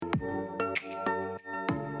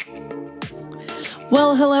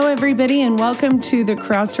Well, hello, everybody, and welcome to the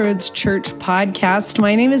Crossroads Church podcast.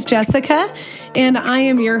 My name is Jessica, and I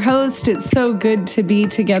am your host. It's so good to be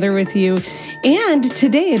together with you. And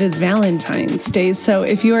today it is Valentine's Day. So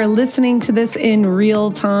if you are listening to this in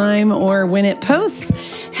real time or when it posts,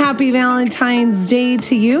 happy Valentine's Day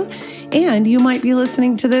to you. And you might be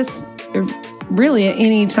listening to this really at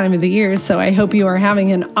any time of the year. So I hope you are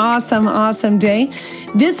having an awesome day.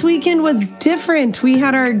 This weekend was different. We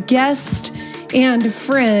had our guest and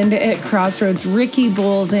friend at Crossroads, Ricky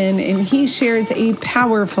Bolden, and he shares a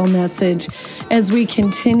powerful message as we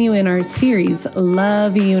continue in our series,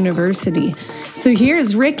 Love University. So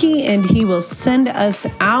here's Ricky, and he will send us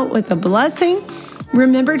out with a blessing.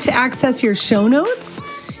 Remember to access your show notes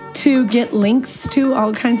to get links to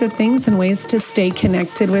all kinds of things and ways to stay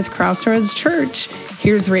connected with Crossroads Church.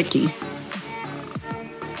 Here's Ricky.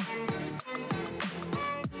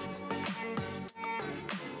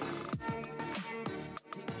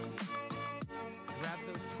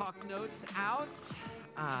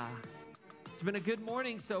 It's been a good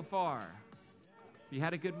morning so far. You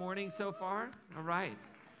had a good morning so far? All right.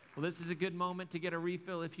 Well, this is a good moment to get a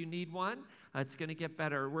refill if you need one. It's going to get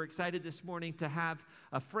better. We're excited this morning to have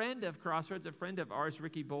a friend of Crossroads, a friend of ours,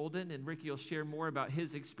 Ricky Bolden, and Ricky will share more about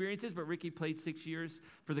his experiences. But Ricky played 6 years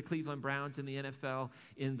for the Cleveland Browns in the NFL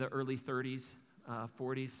in the early 30s,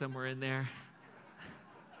 40s, somewhere in there.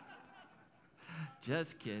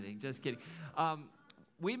 Just kidding.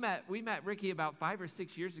 We met Ricky about 5 or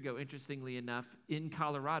 6 years ago, interestingly enough, in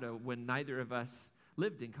Colorado when neither of us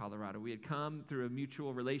lived in Colorado. We had come through a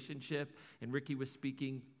mutual relationship, and Ricky was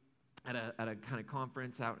speaking at a kind of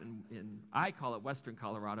conference out in I call it Western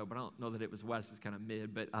Colorado, but I don't know that it was West, it was kind of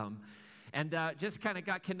mid, but just kind of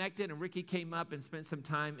got connected, and Ricky came up and spent some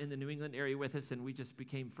time in the New England area with us, and we just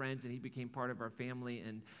became friends, and he became part of our family.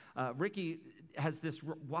 And Ricky has this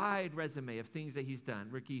wide resume of things that he's done.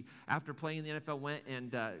 Ricky, after playing in the NFL, went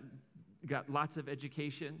and got lots of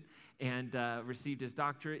education and received his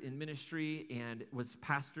doctorate in ministry and was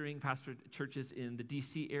pastored churches in the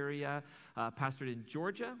D.C. area, pastored in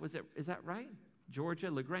Georgia. Is that right? Georgia,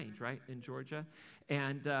 LaGrange, right, in Georgia,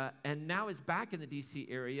 and now is back in the D.C.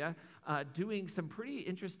 area doing some pretty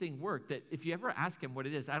interesting work that if you ever ask him what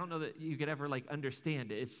it is, I don't know that you could ever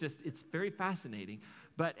understand it. It's very fascinating.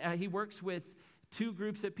 But he works with two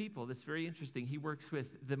groups of people. That's very interesting. He works with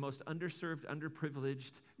the most underserved,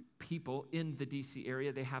 underprivileged people in the D.C.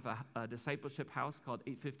 area. They have a discipleship house called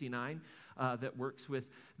 859 that works with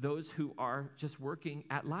those who are just working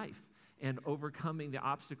at life and overcoming the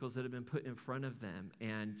obstacles that have been put in front of them,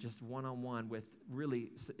 and just one-on-one with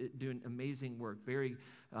really doing amazing work, very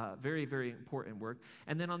important work.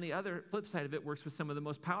 And then on the other flip side of it, works with some of the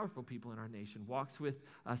most powerful people in our nation, walks with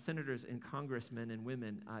senators and congressmen and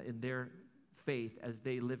women in their faith as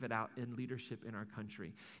they live it out in leadership in our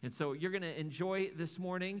country. And so you're going to enjoy this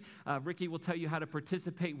morning. Ricky will tell you how to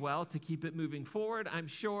participate well to keep it moving forward, I'm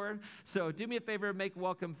sure. So do me a favor, make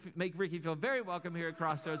Ricky feel very welcome here at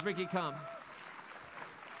Crossroads. Ricky, come.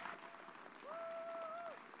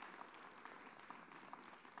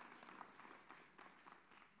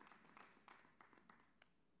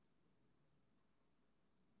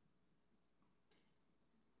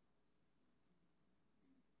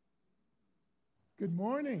 Good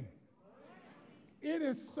morning. It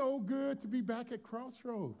is so good to be back at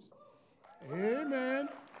Crossroads. Amen.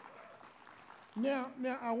 Now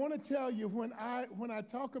I want to tell you, when I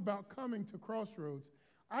talk about coming to Crossroads,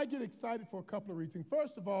 I get excited for a couple of reasons.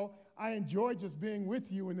 First of all, I enjoy just being with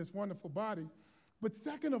you in this wonderful body. But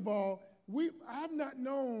second of all, I've not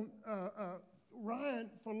known Ryan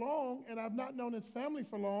for long, and I've not known his family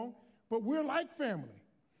for long, but we're like family.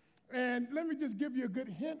 And let me just give you a good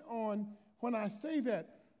hint on when I say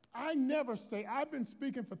that. I never stay. I've been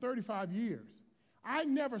speaking for 35 years. I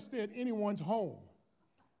never stay at anyone's home.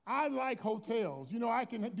 I like hotels. I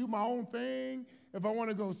can do my own thing. If I want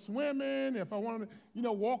to go swimming, if I want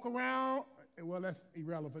to, walk around, well, that's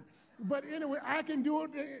irrelevant. But anyway, I can do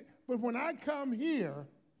it. But when I come here,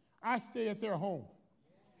 I stay at their home.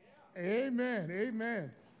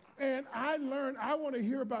 Amen. And I want to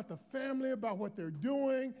hear about the family, about what they're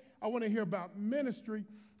doing. I want to hear about ministry.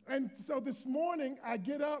 And so this morning, I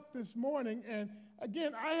get up this morning, and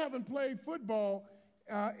again, I haven't played football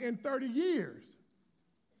in 30 years.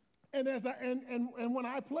 And when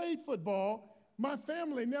I played football, my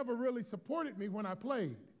family never really supported me when I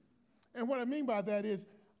played. And what I mean by that is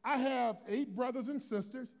I have 8 brothers and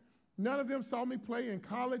sisters. None of them saw me play in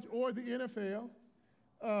college or the NFL.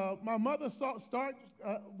 My mother started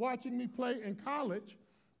watching me play in college,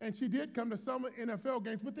 and she did come to some NFL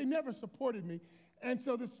games, but they never supported me. And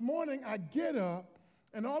so this morning I get up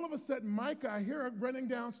And all of a sudden, Micah, I hear her running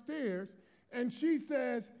downstairs, and she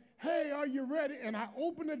says, hey, are you ready? And I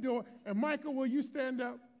open the door, and Micah, will you stand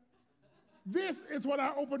up? This is what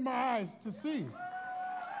I opened my eyes to see.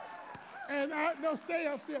 And no, stay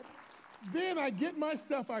upstairs. Then I get my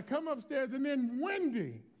stuff, I come upstairs, and then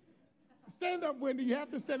Wendy, stand up, Wendy, you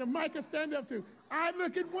have to stand up. Micah, stand up too. I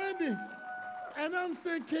look at Wendy, and I'm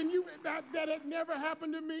saying, that had never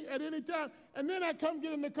happened to me at any time. And then I come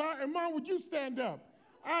get in the car, and Mom, would you stand up?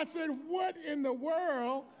 I said, what in the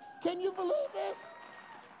world? Can you believe this?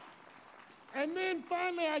 And then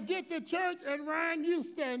finally I get to church, and Ryan, you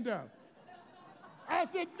stand up. I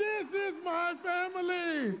said, this is my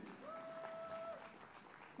family.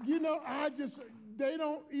 You know,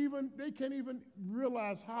 they can't even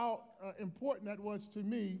realize how important that was to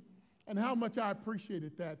me and how much I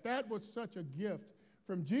appreciated that. That was such a gift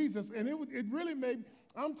from Jesus. And it really made,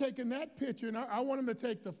 I'm taking that picture, and I want him to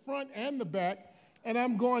take the front and the back, and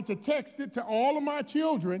I'm going to text it to all of my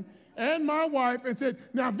children and my wife and said,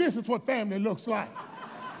 now this is what family looks like.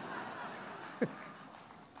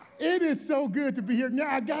 It is so good to be here. Now,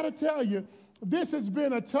 I got to tell you, this has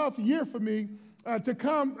been a tough year for me to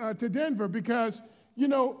come to Denver because, you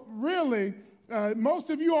know, really,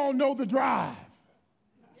 most of you all know the drive.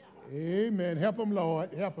 Amen. Help them,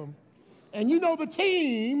 Lord. Help them. And you know the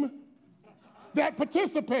team that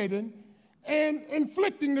participated in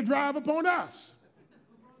inflicting the drive upon us.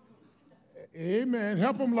 Amen.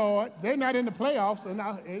 Help them, Lord. They're not in the playoffs. And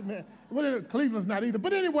amen. Well, Cleveland's not either.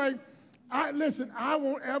 But anyway, I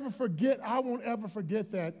won't ever forget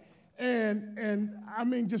that. And I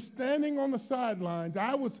mean, just standing on the sidelines,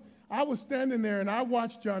 I was standing there and I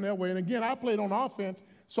watched John Elway. And again, I played on offense,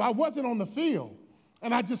 so I wasn't on the field.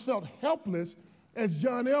 And I just felt helpless as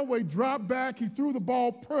John Elway dropped back. He threw the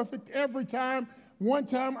ball perfect every time. One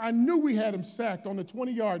time, I knew we had him sacked on the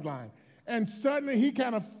 20-yard line. And suddenly, he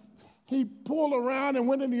pulled around and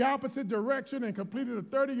went in the opposite direction and completed a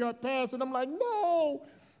 30-yard pass. And I'm like, no.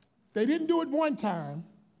 They didn't do it one time.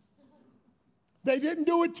 They didn't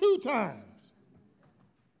do it 2 times.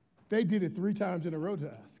 They did it 3 times in a row to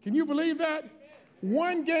us. Can you believe that?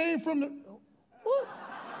 One game from the... What?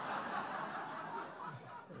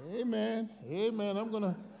 Amen. Amen. I'm going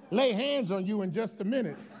to lay hands on you in just a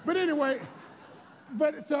minute. But anyway,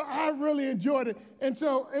 so I really enjoyed it. And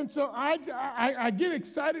so I get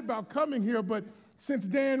excited about coming here, but since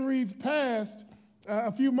Dan Reeves passed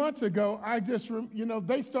a few months ago, I just,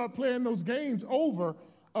 they start playing those games over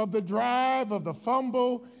of the drive, of the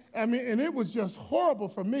fumble. I mean, and it was just horrible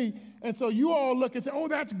for me. And so you all look and say, oh,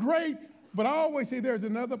 that's great. But I always say there's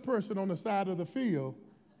another person on the side of the field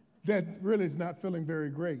that really is not feeling very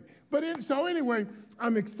great. So anyway,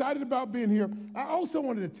 I'm excited about being here. I also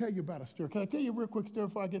wanted to tell you about a story. Can I tell you a real quick story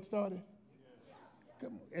before I get started?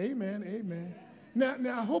 Come on. Amen, amen.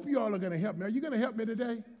 Now I hope you all are going to help me. Are you going to help me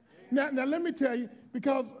today? Now let me tell you,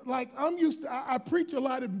 because like I'm used to, I preach a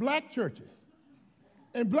lot in black churches.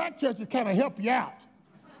 And black churches kind of help you out.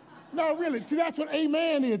 No, really. See, that's what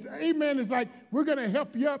amen is. Amen is like, we're going to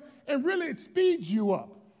help you up. And really, it speeds you up.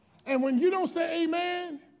 And when you don't say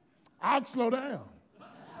amen, I'll slow down.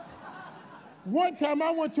 One time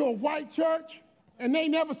I went to a white church, and they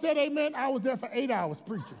never said amen. I was there for 8 hours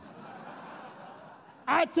preaching.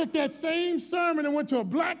 I took that same sermon and went to a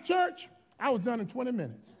black church. I was done in 20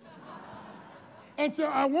 minutes. And so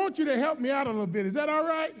I want you to help me out a little bit. Is that all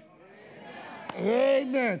right?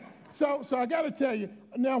 Amen. So I got to tell you,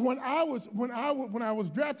 now when I was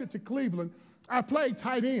drafted to Cleveland, I played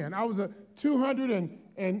tight end. I was a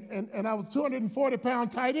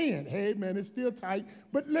 240-pound tight end. Hey, man, it's still tight.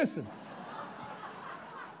 But listen.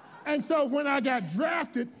 And so when I got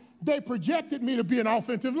drafted, they projected me to be an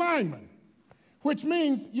offensive lineman, which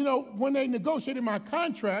means, when they negotiated my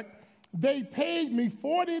contract, they paid me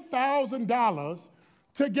 $40,000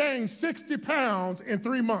 to gain 60 pounds in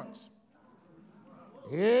 3 months.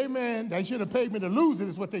 Amen. They should have paid me to lose it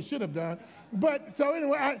is what they should have done. But so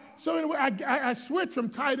anyway, I switched from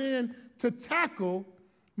tight end to tackle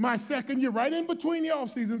my second year. Right in between the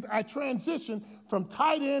off seasons, I transitioned from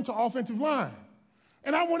tight end to offensive line.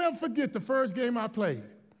 And I won't ever forget the first game I played.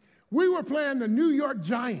 We were playing the New York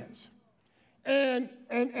Giants. And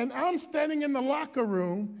I'm standing in the locker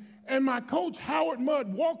room, and my coach, Howard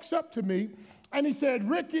Mudd, walks up to me, and he said,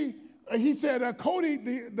 Ricky, Cody,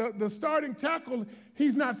 the starting tackle,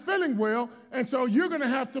 he's not feeling well, and so you're going to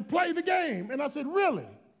have to play the game. And I said, really?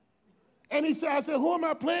 And I said, who am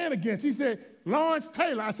I playing against? He said, Lawrence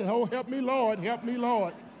Taylor. I said, oh, help me, Lord, help me,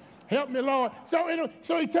 Lord. Help me, Lord. So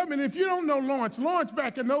he told me, if you don't know Lawrence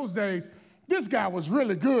back in those days, this guy was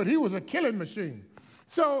really good. He was a killing machine.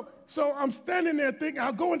 So I'm standing there thinking,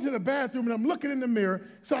 I'll go into the bathroom and I'm looking in the mirror.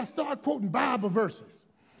 So I start quoting Bible verses.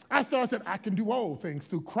 I said, I can do all things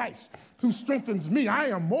through Christ who strengthens me. I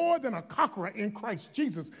am more than a conqueror in Christ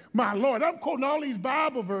Jesus, my Lord. I'm quoting all these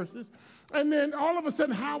Bible verses. And then all of a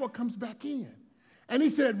sudden, Howard comes back in. And he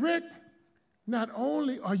said, Rick, not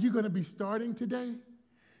only are you going to be starting today,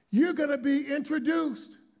 you're going to be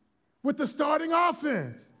introduced with the starting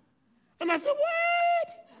offense. And I said,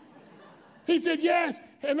 what? He said, yes.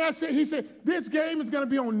 And he said, this game is going to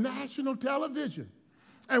be on national television.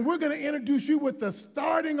 And we're going to introduce you with the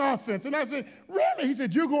starting offense. And I said, really? He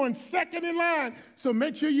said, you're going second in line, so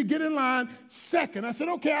make sure you get in line second. I said,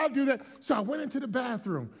 okay, I'll do that. So I went into the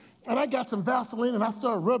bathroom, and I got some Vaseline, and I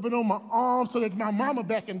started rubbing on my arm so that my mama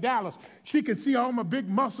back in Dallas, she could see all my big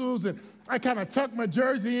muscles, and I kind of tucked my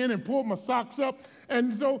jersey in and pulled my socks up.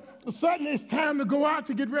 And so suddenly it's time to go out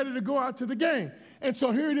to get ready to go out to the game. And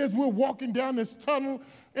so here it is, we're walking down this tunnel,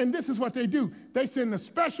 and this is what they do. They send the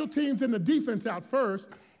special teams and the defense out first.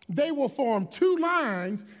 They will form two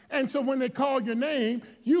lines, and so when they call your name,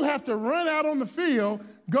 you have to run out on the field,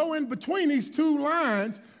 go in between these two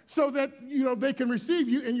lines so that, they can receive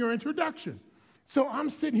you in your introduction. So I'm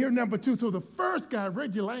sitting here number 2. So the first guy,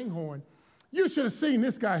 Reggie Langhorne, you should have seen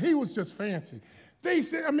this guy. He was just fancy. They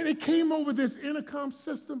said, it came over this intercom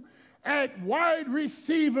system at wide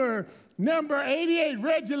receiver, number 88,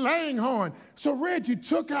 Reggie Langhorne. So Reggie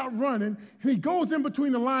took out running, and he goes in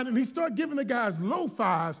between the line, and he started giving the guys low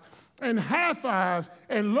fives and high fives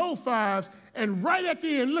and low fives. And right at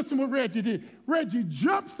the end, listen what Reggie did. Reggie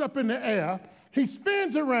jumps up in the air, he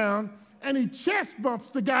spins around, and he chest bumps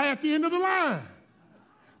the guy at the end of the line.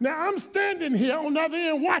 Now, I'm standing here on the other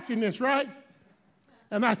end watching this, right?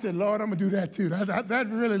 And I said, Lord, I'm going to do that too. That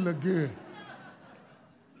really looked good.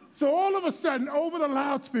 So all of a sudden, over the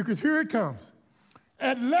loudspeakers, here it comes.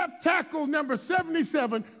 At left tackle number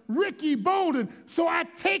 77, Ricky Bolden. So I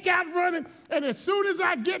take out running, and as soon as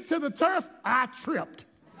I get to the turf, I tripped.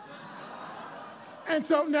 And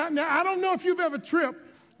so now I don't know if you've ever tripped,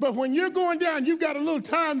 but when you're going down, you've got a little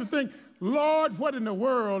time to think, Lord, what in the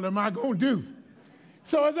world am I going to do?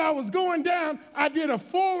 So as I was going down, I did a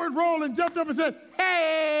forward roll and jumped up and said,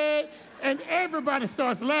 hey! And everybody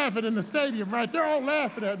starts laughing in the stadium, right? They're all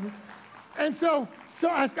laughing at me. And so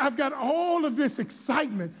I've got all of this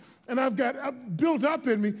excitement, and I've got built up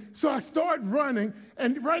in me. So I start running,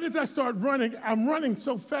 and right as I start running, I'm running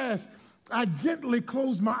so fast, I gently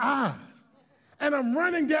close my eyes. And I'm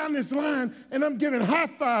running down this line, and I'm giving high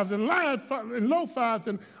fives and low fives,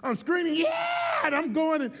 and I'm screaming, yeah! And I'm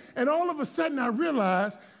going, and all of a sudden I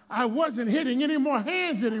realized I wasn't hitting any more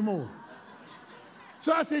hands anymore.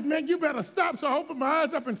 So I said, man, you better stop. So I opened my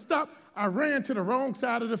eyes up and stopped. I ran to the wrong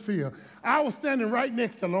side of the field. I was standing right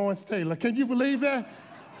next to Lawrence Taylor. Can you believe that?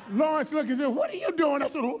 Lawrence looked and said, what are you doing? I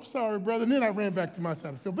said, oh, I'm sorry, brother. And then I ran back to my side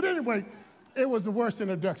of the field. But anyway, it was the worst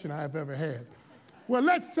introduction I've ever had. Well,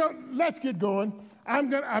 let's get going.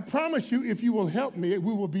 I promise you, if you will help me,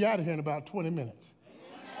 we will be out of here in about 20 minutes.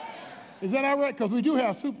 Is that all right? Because we do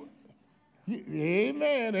have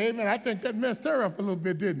Amen, amen. I think that messed her up a little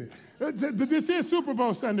bit, didn't it? But this is Super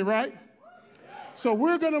Bowl Sunday, right? So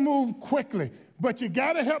we're going to move quickly, but you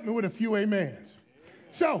got to help me with a few amens.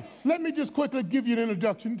 So let me just quickly give you an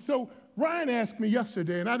introduction. So Ryan asked me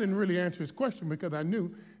yesterday, and I didn't really answer his question because I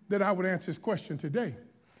knew that I would answer his question today.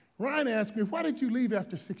 Ryan asked me, why did you leave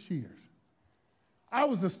after 6 years? I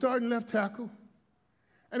was the starting left tackle,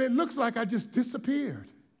 and it looks like I just disappeared.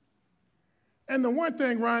 And the one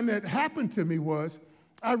thing, Ryan, that happened to me was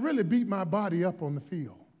I really beat my body up on the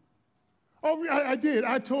field. Oh, I did.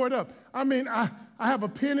 I tore it up. I have a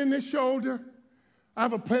pin in this shoulder. I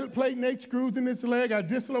have a plate and 8 screws in this leg. I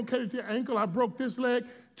dislocated the ankle. I broke this leg.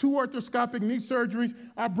 2 arthroscopic knee surgeries.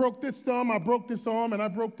 I broke this thumb. I broke this arm. And I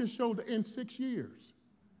broke this shoulder in 6 years.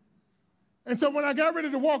 And so when I got ready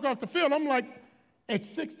to walk off the field, I'm like, at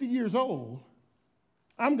 60 years old,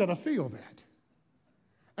 I'm going to feel that.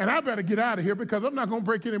 And I better get out of here because I'm not going to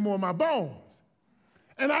break any more of my bones.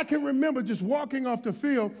 And I can remember just walking off the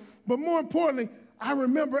field, but more importantly, I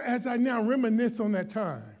remember as I now reminisce on that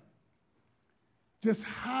time, just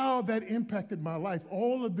how that impacted my life,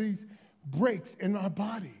 all of these breaks in my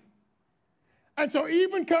body. And so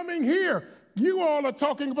even coming here, you all are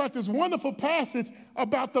talking about this wonderful passage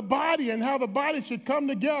about the body and how the body should come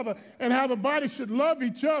together and how the body should love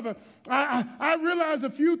each other. I realized a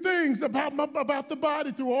few things about the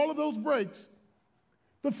body through all of those breaks.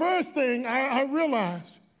 The first thing I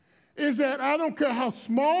realized is that I don't care how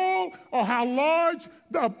small or how large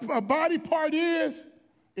a body part is,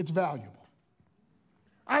 it's valuable.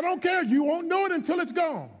 I don't care. You won't know it until it's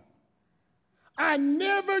gone. I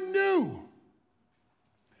never knew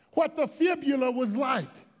what the fibula was like.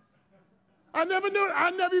 I never knew it.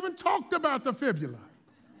 I never even talked about the fibula.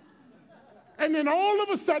 And then all of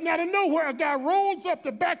a sudden, out of nowhere, a guy rolls up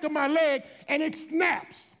the back of my leg and it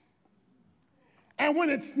snaps. And when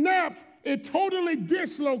it snaps, it totally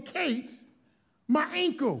dislocates my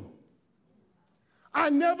ankle. I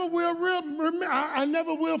never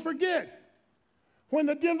will forget when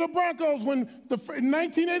the Denver Broncos, in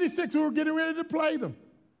 1986, we were getting ready to play them.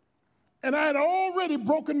 And I had already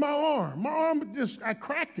broken my arm. I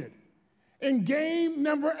cracked it in game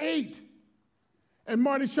number 8. And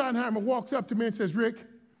Marty Schottenheimer walks up to me and says, Rick,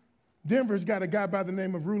 Denver's got a guy by the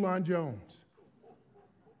name of Rulon Jones.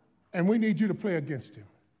 And we need you to play against him.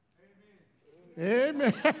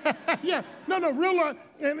 Amen. Yeah. No, Rulon,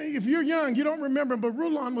 and if you're young, you don't remember him, but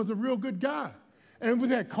Rulon was a real good guy. And we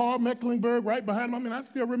had Carl Mecklenburg right behind him. I mean, I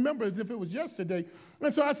still remember as if it was yesterday.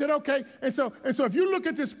 And so I said, okay. And so if you look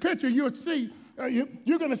at this picture, you'll see,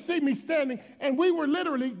 you're going to see me standing. And we were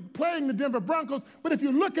literally playing the Denver Broncos. But if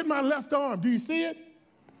you look at my left arm, do you see it?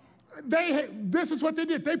 This is what they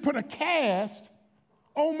did. They put a cast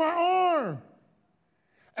on my arm.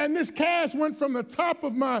 And this cast went from the top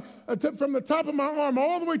of my arm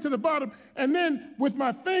all the way to the bottom. And then with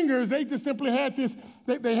my fingers, they just simply had this.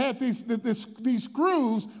 They had these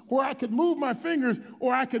screws where I could move my fingers,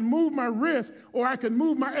 or I could move my wrist, or I could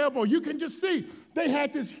move my elbow. You can just see they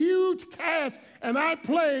had this huge cast, and I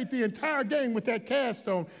played the entire game with that cast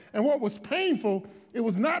on. And what was painful, it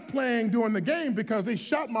was not playing during the game because they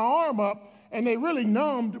shot my arm up and they really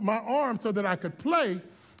numbed my arm so that I could play.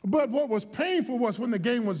 But what was painful was when the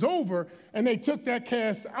game was over and they took that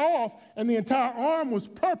cast off and the entire arm was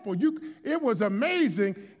purple. It was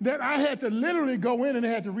amazing that I had to literally go in and they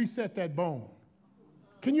had to reset that bone.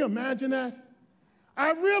 Can you imagine that?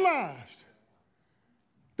 I realized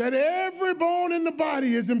that every bone in the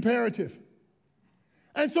body is imperative.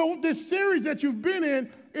 And so this series that you've been in,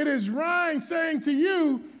 it is Ryan saying to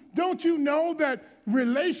you, don't you know that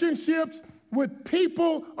relationships with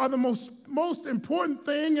people are the most important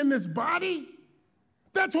thing in this body?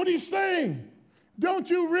 That's what he's saying. Don't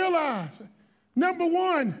you realize, number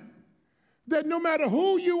one, that no matter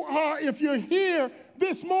who you are, if you're here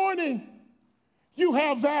this morning, you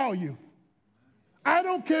have value. I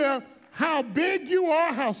don't care how big you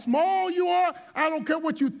are, how small you are. I don't care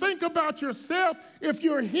what you think about yourself. If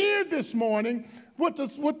you're here this morning, what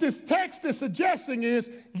this text is suggesting is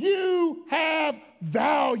you have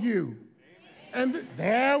value. And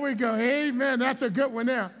there we go. Amen. That's a good one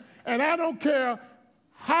there. And I don't care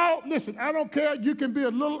I don't care. You can be a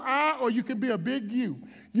little I or you can be a big you.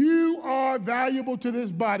 You are valuable to this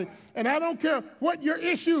body. And I don't care what your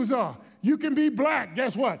issues are. You can be black.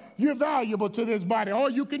 Guess what? You're valuable to this body. Or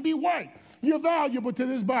you can be white. You're valuable to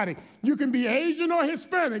this body. You can be Asian or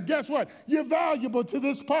Hispanic. Guess what? You're valuable to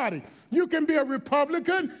this party. You can be a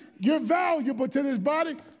Republican. You're valuable to this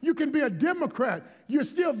body. You can be a Democrat. You're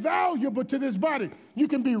still valuable to this body. You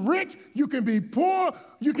can be rich. You can be poor.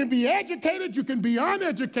 You can be educated. You can be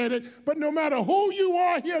uneducated. But no matter who you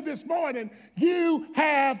are here this morning, you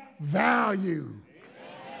have value.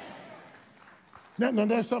 Now,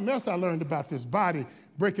 there's something else I learned about this body,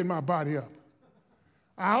 breaking my body up.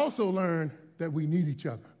 I also learned that we need each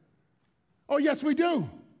other. Oh, yes, we do.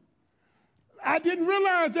 I didn't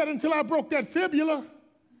realize that until I broke that fibula,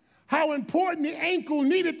 how important the ankle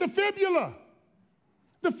needed the fibula.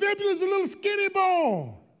 The fibula is a little skinny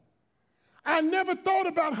bone. I never thought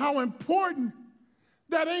about how important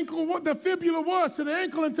that ankle, what the fibula was to the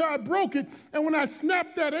ankle until I broke it. And when I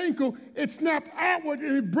snapped that ankle, it snapped outward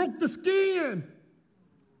and it broke the skin.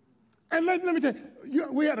 And let me tell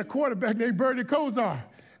you, we had a quarterback named Bernie Kosar.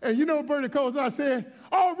 And you know what Bernie Kosar said?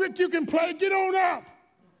 Oh, Rick, you can play. Get on up.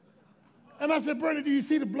 And I said, Bernie, do you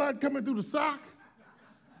see the blood coming through the sock?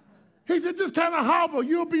 He said, just kind of hobble.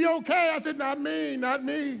 You'll be okay. I said, not me.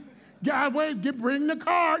 God, bring the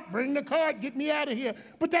cart, get me out of here.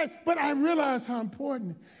 But I realized how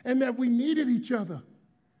important and that we needed each other.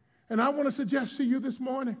 And I want to suggest to you this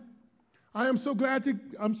morning, I'm so glad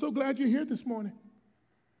you're here this morning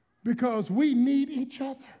because we need each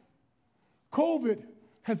other. COVID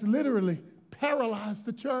has literally paralyzed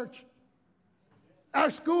the church.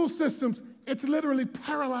 Our school systems, it's literally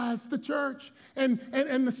paralyzed the church and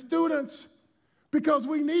the students because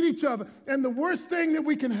we need each other. And the worst thing that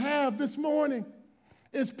we can have this morning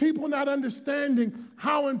is people not understanding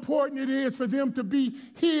how important it is for them to be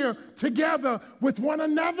here together with one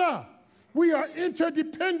another. We are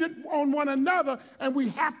interdependent on one another, and we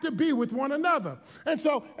have to be with one another. And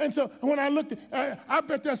so when I looked at, I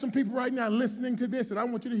bet there's some people right now listening to this, and I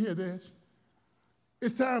want you to hear this.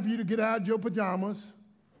 It's time for you to get out of your pajamas,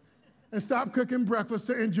 and stop cooking breakfast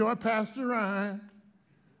to enjoy Pastor Ryan.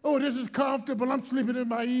 Oh, this is comfortable. I'm sleeping in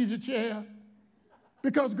my easy chair.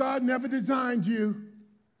 Because God never designed you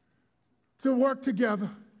to work together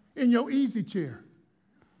in your easy chair.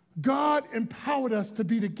 God empowered us to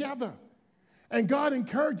be together. And God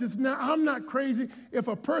encourages. Now, I'm not crazy. If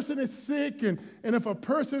a person is sick and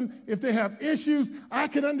if they have issues, I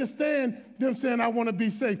can understand them saying, I want to be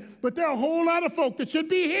safe. But there are a whole lot of folk that should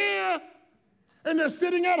be here, and they're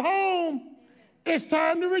sitting at home. It's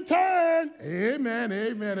time to return. Amen,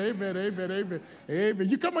 amen, amen, amen, amen, amen.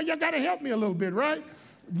 You come on, you got to help me a little bit, right?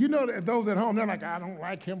 You know that those at home, they're like, I don't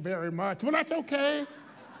like him very much. Well, that's okay.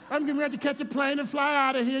 I'm getting ready to catch a plane and fly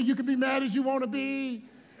out of here. You can be mad as you want to be.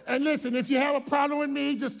 And listen, if you have a problem with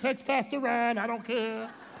me, just text Pastor Ryan. I don't care.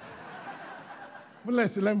 But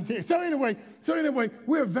listen, let me tell you. So anyway,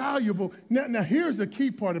 we're valuable. Now here's the key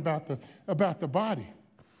part about the body.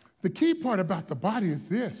 The key part about the body is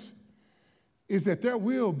this, is that there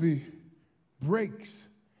will be breaks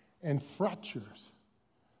and fractures.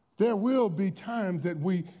 There will be times that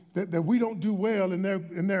we don't do well, and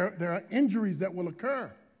there are injuries that will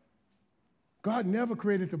occur. God never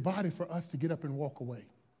created the body for us to get up and walk away.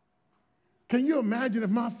 Can you imagine if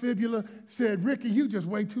my fibula said, Ricky, you just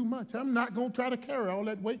weigh too much. I'm not going to try to carry all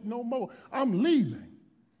that weight no more. I'm leaving.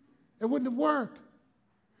 It wouldn't have worked.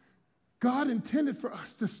 God intended for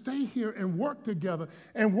us to stay here and work together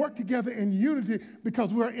in unity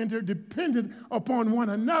because we're interdependent upon one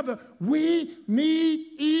another. We need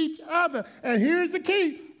each other. And here's the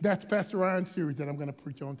key. That's Pastor Ryan's series that I'm going to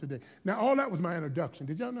preach on today. Now, all that was my introduction.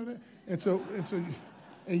 Did y'all know that?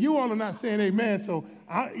 And you all are not saying amen, so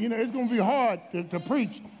it's going to be hard to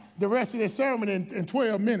preach the rest of this sermon in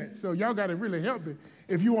 12 minutes. So y'all got to really help me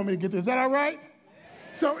if you want me to get this. Is that all right?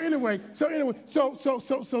 So anyway, that's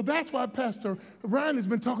why Pastor Ryan has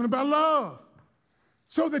been talking about love.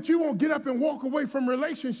 So that you won't get up and walk away from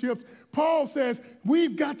relationships. Paul says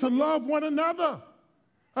we've got to love one another.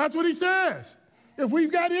 That's what he says. If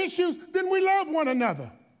we've got issues, then we love one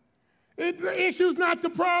another. The issue's not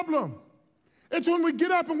the problem. It's when we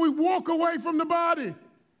get up and we walk away from the body.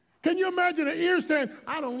 Can you imagine an ear saying,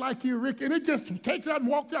 I don't like you, Rick, and it just takes out and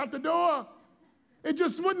walks out the door? It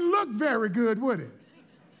just wouldn't look very good, would it?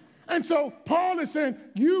 And so Paul is saying,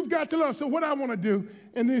 you've got to love. So what I want to do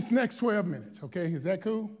in these next 12 minutes, okay, is that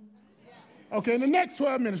cool? Okay, in the next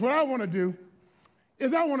 12 minutes, what I want to do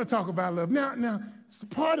is I want to talk about love. Now,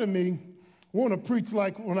 part of me want to preach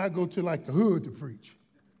like when I go to like the hood to preach.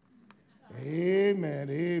 Amen,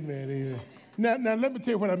 amen, amen. Now, let me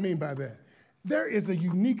tell you what I mean by that. There is a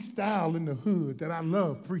unique style in the hood that I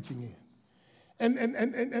love preaching in.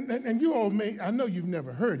 And you all may, I know you've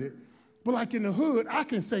never heard it, but like in the hood, I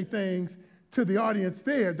can say things to the audience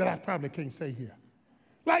there that I probably can't say here.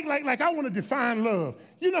 Like I want to define love.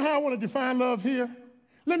 You know how I want to define love here?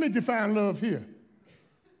 Let me define love here.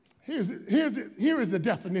 Here is the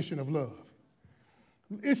definition of love.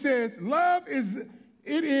 It says, love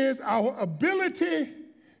is our ability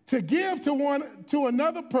to give to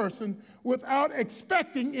another person without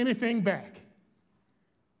expecting anything back.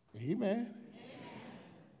 Amen.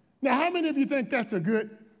 Now, how many of you think that's a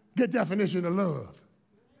good definition of love?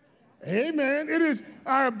 Amen. It is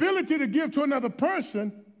our ability to give to another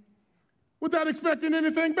person without expecting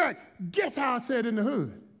anything back. Guess how I said in the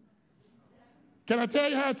hood? Can I tell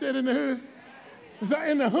you how I said in the hood?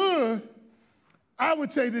 In the hood, I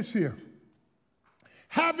would say this here.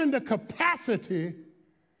 Having the capacity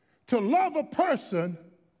to love a person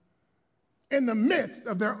in the midst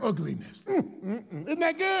of their ugliness. Isn't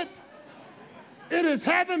that good? It is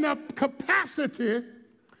having the capacity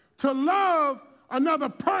to love another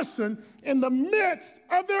person in the midst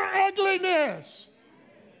of their ugliness.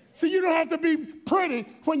 See, you don't have to be pretty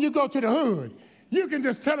when you go to the hood. You can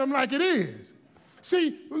just tell them like it is.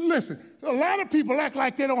 See, listen, a lot of people act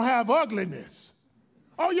like they don't have ugliness.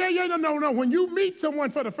 Oh, yeah, no. When you meet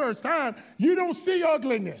someone for the first time, you don't see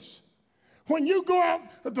ugliness. When you go out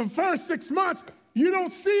the first 6 months, you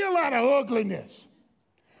don't see a lot of ugliness.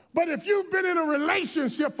 But if you've been in a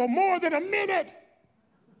relationship for more than a minute,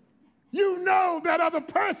 you know that other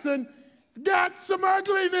person got some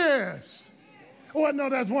ugliness. Oh, I know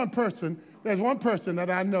there's one person that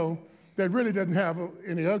I know that really doesn't have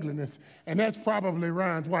any ugliness, and that's probably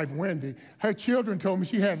Ryan's wife, Wendy. Her children told me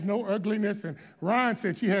she has no ugliness, and Ryan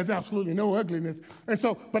said she has absolutely no ugliness. And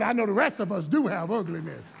so, but I know the rest of us do have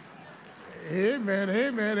ugliness. Amen,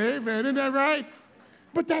 amen, amen. Isn't that right?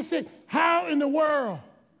 But that's it. How in the world?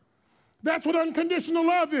 That's what unconditional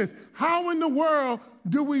love is. How in the world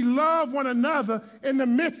do we love one another in the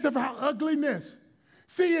midst of our ugliness?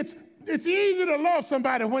 See, it's easy to love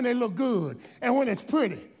somebody when they look good and when it's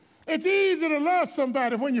pretty. It's easy to love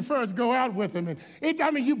somebody when you first go out with them.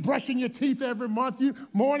 And you brushing your teeth every month. You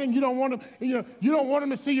don't want them, you don't want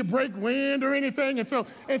them to see you break wind or anything. And so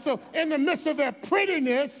in the midst of their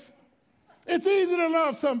prettiness, it's easy to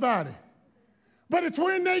love somebody. But it's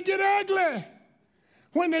when they get ugly,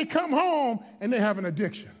 when they come home and they have an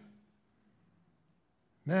addiction.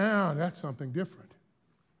 Now that's something different.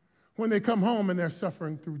 When they come home and they're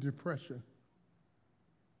suffering through depression.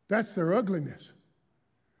 That's their ugliness.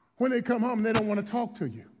 When they come home, they don't want to talk to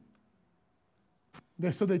you.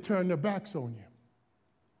 So they turn their backs on you.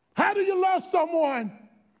 How do you love someone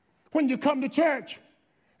when you come to church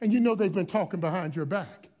and you know they've been talking behind your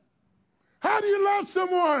back? How do you love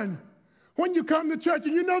someone when you come to church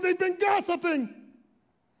and you know they've been gossiping?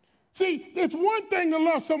 See, it's one thing to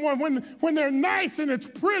love someone when they're nice and it's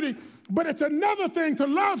pretty, but it's another thing to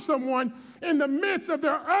love someone in the midst of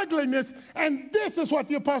their ugliness. And this is what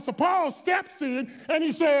the Apostle Paul steps in, and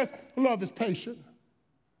he says, love is patient.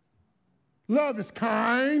 Love is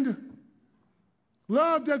kind.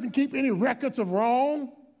 Love doesn't keep any records of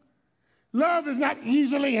wrong. Love is not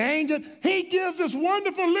easily angered. He gives this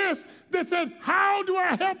wonderful list that says, how do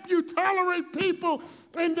I help you tolerate people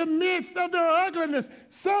in the midst of their ugliness?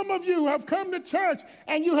 Some of you have come to church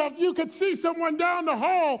and you could see someone down the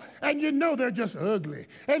hall and you know they're just ugly.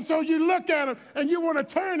 And so you look at them and you want to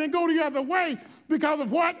turn and go the other way because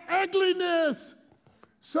of what? Ugliness.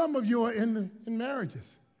 Some of you are in marriages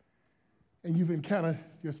and you've encountered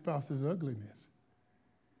your spouse's ugliness.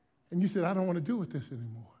 And you said, I don't want to deal with this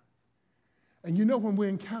anymore. And you know when we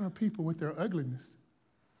encounter people with their ugliness,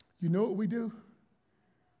 you know what we do?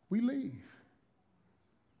 We leave.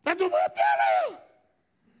 That's what we're telling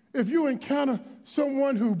you. If you encounter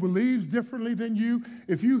someone who believes differently than you,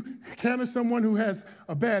 if you encounter someone who has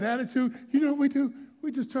a bad attitude, you know what we do?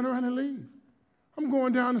 We just turn around and leave. I'm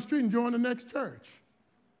going down the street and join the next church.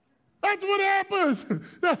 That's what happens.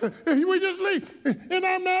 We just leave. In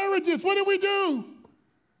our marriages, what do?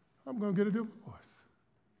 I'm going to get a divorce.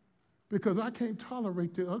 Because I can't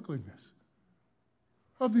tolerate the ugliness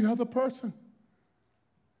of the other person.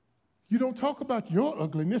 You don't talk about your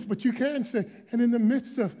ugliness, but you can say, and in the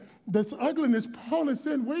midst of this ugliness, Paul is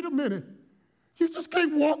saying, wait a minute. You just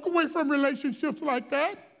can't walk away from relationships like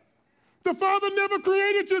that. The Father never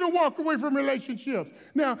created you to walk away from relationships.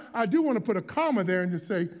 Now, I do want to put a comma there and just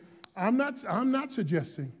say, I'm not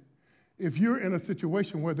suggesting if you're in a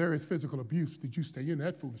situation where there is physical abuse that you stay in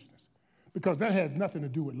that foolishness, because that has nothing to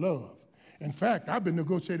do with love. In fact, I've been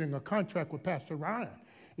negotiating a contract with Pastor Ryan.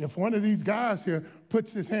 If one of these guys here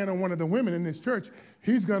puts his hand on one of the women in this church,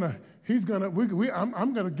 I'm gonna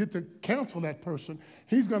get to counsel that person.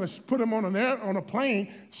 He's gonna put him on a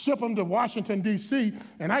plane, ship him to Washington, D.C.,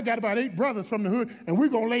 and I got about 8 brothers from the hood, and we're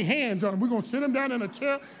gonna lay hands on him. We're gonna sit him down in a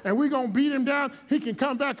chair, and we're gonna beat him down. He can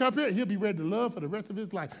come back up here. He'll be ready to love for the rest of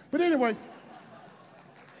his life. But anyway,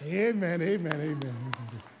 amen.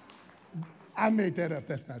 I made that up.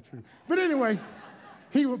 That's not true. But anyway,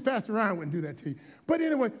 Pastor Ryan wouldn't do that to you. But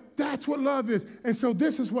anyway, that's what love is. And so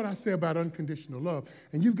this is what I say about unconditional love.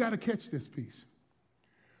 And you've got to catch this piece.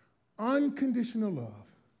 Unconditional love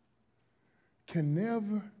can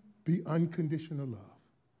never be unconditional love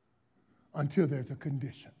until there's a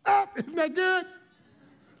condition. Oh, isn't that good?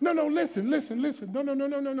 No, listen.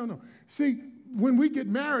 No. See, when we get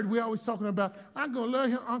married, we're always talking about, I'm going to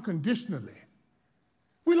love him unconditionally.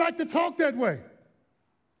 We like to talk that way.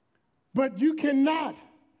 But you can never,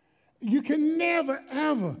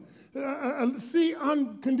 ever see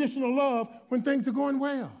unconditional love when things are going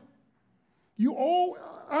well.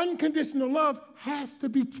 Unconditional love has to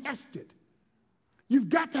be tested. You've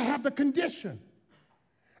got to have the condition.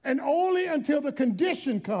 And only until the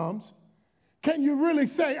condition comes can you really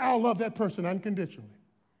say, I'll love that person unconditionally.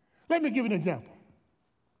 Let me give you an example.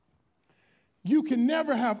 You can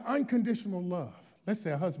never have unconditional love. Let's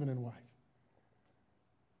say a husband and wife.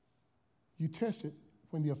 You test it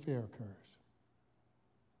when the affair occurs.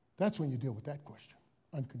 That's when you deal with that question,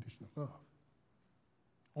 unconditional love.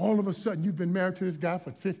 All of a sudden, you've been married to this guy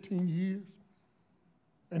for 15 years,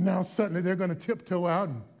 and now suddenly they're going to tiptoe out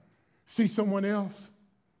and see someone else.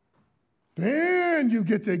 Then you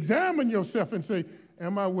get to examine yourself and say,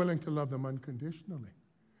 am I willing to love them unconditionally?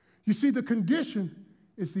 You see, the condition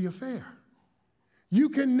is the affair. You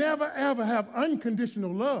can never, ever have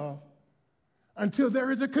unconditional love until there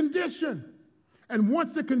is a condition. And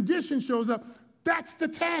once the condition shows up, that's the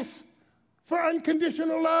test for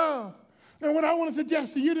unconditional love. And what I want to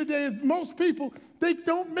suggest to you today is most people, they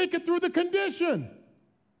don't make it through the condition.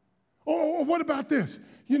 Or what about this?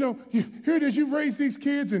 here it is, you've raised these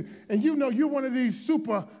kids, and you know you're one of these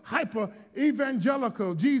super, hyper,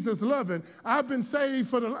 evangelical, Jesus-loving. I've been saved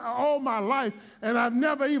for all my life, and I've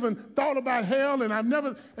never even thought about hell,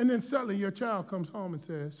 and then suddenly your child comes home and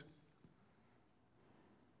says,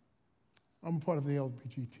 I'm a part of the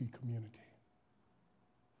LGBT community.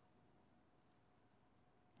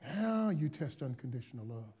 Now you test unconditional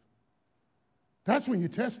love. That's when you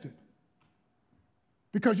test it.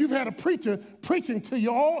 Because you've had a preacher preaching to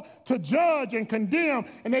you all to judge and condemn,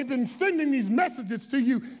 and they've been sending these messages to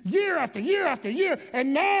you year after year after year,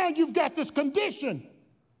 and now you've got this condition.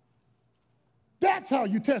 That's how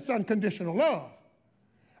you test unconditional love.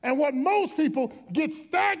 And what most people get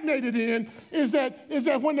stagnated in is that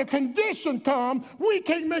when the condition comes, we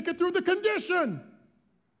can't make it through the condition.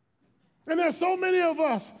 And there's so many of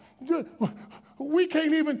us, we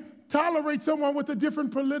can't even tolerate someone with a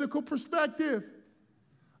different political perspective.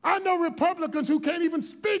 I know Republicans who can't even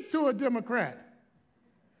speak to a Democrat.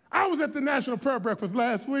 I was at the National Prayer Breakfast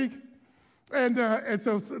last week, and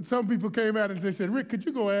so some people came out and they said, Rick, could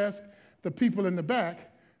you go ask the people in the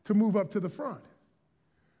back to move up to the front?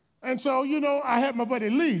 And so, I had my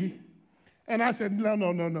buddy Lee, and I said, no,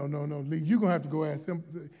 Lee, you're going to have to go ask them.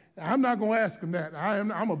 I'm not going to ask them that.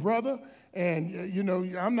 I'm a brother, and,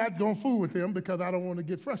 I'm not going to fool with them because I don't want to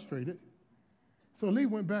get frustrated. So Lee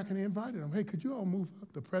went back and he invited them. Hey, could you all move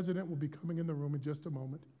up? The president will be coming in the room in just a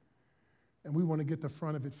moment, and we want to get the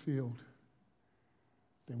front of it filled.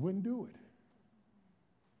 They wouldn't do it.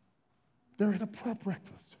 They're at a prayer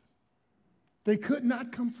breakfast. They could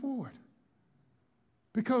not come forward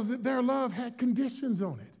because their love had conditions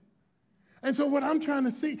on it. And so what I'm trying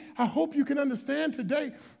to see, I hope you can understand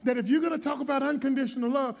today that if you're going to talk about unconditional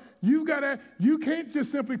love, you can't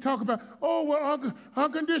just simply talk about,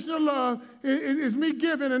 unconditional love is me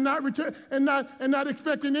giving and not return and not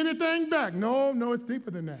expecting anything back. No, it's deeper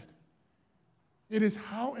than that. It is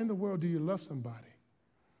how in the world do you love somebody?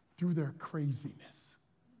 Through their craziness.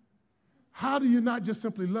 How do you not just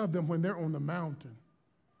simply love them when they're on the mountain?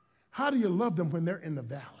 How do you love them when they're in the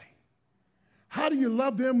valley? How do you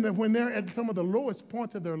love them when they're at some of the lowest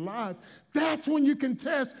points of their lives? That's when you can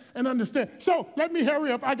test and understand. So let me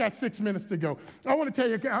hurry up. I got 6 minutes to go. I want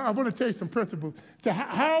to tell you some principles to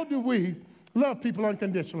how do we love people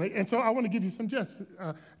unconditionally. And so I want to give you some just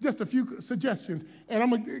a few suggestions.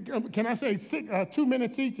 And can I say 2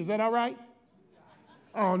 minutes each? Is that all right?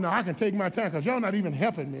 Oh, no, I can take my time because y'all not even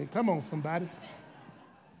helping me. Come on, somebody.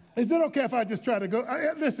 Is it okay if I just try to go?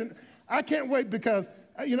 Listen, I can't wait because,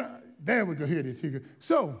 there we go. Here it is. Here you go.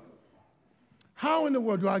 So, how in the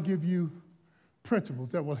world do I give you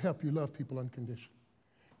principles that will help you love people unconditionally?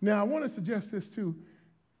 Now, I want to suggest this too.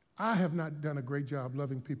 I have not done a great job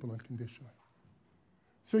loving people unconditionally.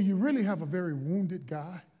 So you really have a very wounded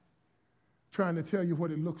guy trying to tell you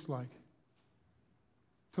what it looks like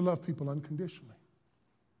to love people unconditionally,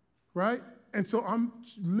 right? And so I'm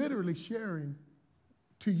literally sharing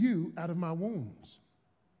to you out of my wounds.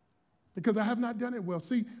 Because I have not done it well.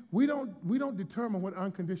 See, we don't determine what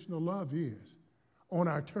unconditional love is on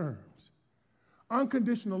our terms.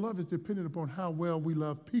 Unconditional love is dependent upon how well we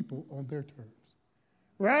love people on their terms.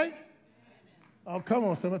 Right? Oh, come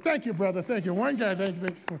on, someone. Thank you, brother. Thank you. One guy, thank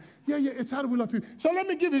you. Yeah, it's how do we love people. So let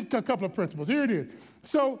me give you a couple of principles. Here it is.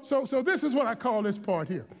 So this is what I call this part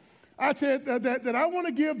here. I said that I want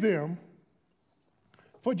to give them,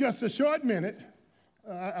 for just a short minute,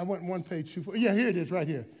 I went one page too far. Yeah, here it is right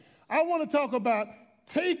here. I want to talk about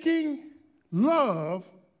taking love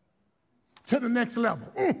to the next level.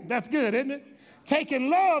 That's good, isn't it? Taking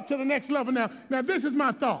love to the next level. Now this is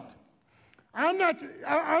my thought.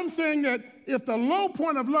 I'm saying that if the low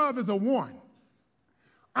point of love is a 1,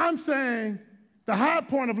 I'm saying the high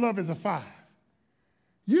point of love is a 5.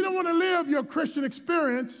 You don't want to live your Christian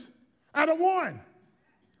experience at a 1.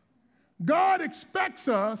 God expects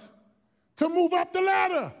us to move up the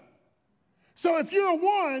ladder. So if you're a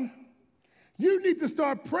 1, you need to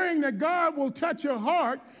start praying that God will touch your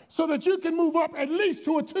heart so that you can move up at least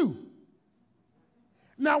to a 2.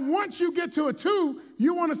 Now, once you get to a 2,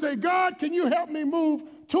 you want to say, God, can you help me move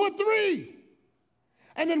to a 3?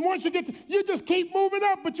 And then once you just keep moving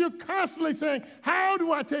up, but you're constantly saying, how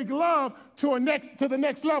do I take love to the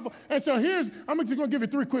next level? And so I'm just going to give you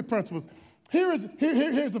 3 quick principles. Here's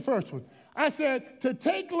the first one. I said, to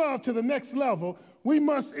take love to the next level, we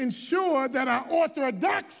must ensure that our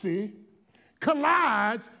orthodoxy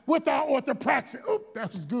collides with our orthopraxy. Oh,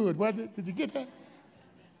 that was good, wasn't it? Did you get that?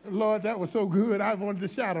 Lord, that was so good. I wanted to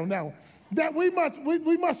shout on that one. That we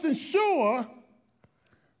must ensure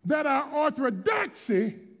that our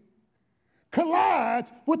orthodoxy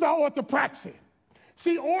collides with our orthopraxy.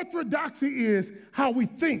 See, orthodoxy is how we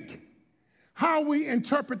think, how we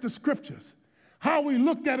interpret the scriptures, how we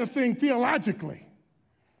looked at a thing theologically.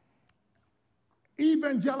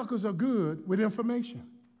 Evangelicals are good with information.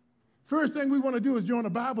 First thing we want to do is join a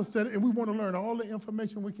Bible study, and we want to learn all the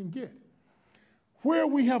information we can get. Where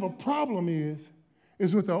we have a problem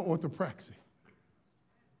is with our orthopraxy.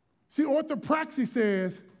 See, orthopraxy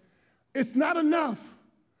says it's not enough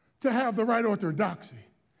to have the right orthodoxy.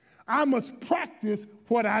 I must practice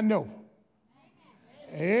what I know.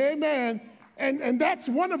 Amen. And that's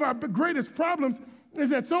one of our greatest problems,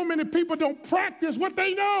 is that so many people don't practice what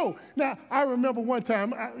they know. Now, I remember one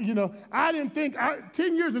time, I didn't think,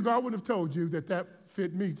 10 years ago, I would have told you that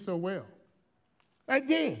fit me so well. I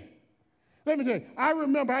did. Let me tell you, I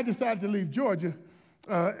remember I decided to leave Georgia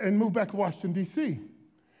and move back to Washington, D.C.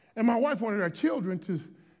 And my wife wanted our children to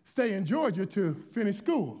stay in Georgia to finish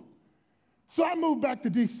school. So I moved back to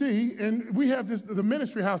D.C., and we have the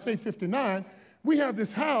ministry house, 859. We have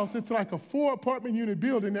this house. It's like a 4-apartment unit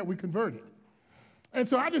building that we converted. And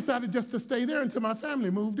so I decided just to stay there until my family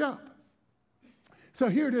moved up. So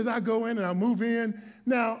here it is. I go in and I move in.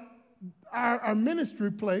 Now, our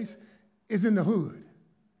ministry place is in the hood.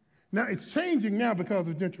 Now, it's changing now because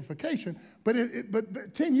of gentrification,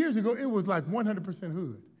 but 10 years ago, it was like 100%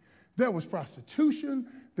 hood. There was prostitution,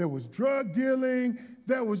 there was drug dealing,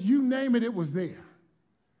 there was, you name it, it was there.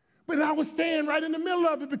 But I was staying right in the middle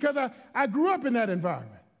of it because I grew up in that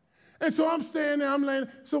environment. And so I'm staying there, I'm laying.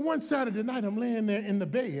 So one Saturday night, I'm laying there in the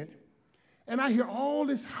bed, and I hear all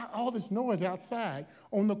this noise outside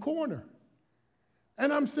on the corner.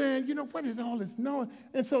 And I'm saying, what is all this noise?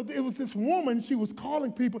 And so it was this woman, she was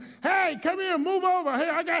calling people, hey, come here, move over. Hey,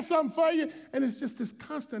 I got something for you. And it's just this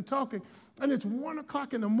constant talking. And it's 1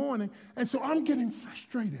 o'clock in the morning, and so I'm getting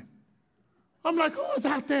frustrated. I'm like, who is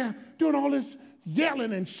out there doing all this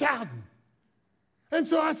yelling and shouting? And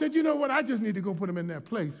so I said, you know what, I just need to go put them in their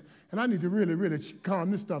place, and I need to really, really calm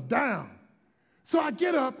this stuff down. So I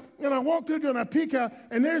get up, and I walk to the door, and I peek out,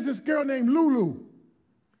 and there's this girl named Lulu.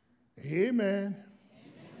 Amen.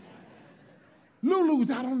 Lulu's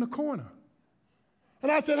out on the corner.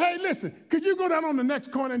 And I said, hey, listen, could you go down on the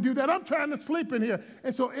next corner and do that? I'm trying to sleep in here.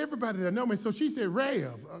 And so everybody that know me, so she said,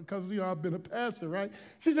 Rev, because, I've been a pastor, right?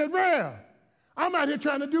 She said, Rev, I'm out here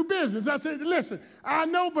trying to do business. I said, listen, I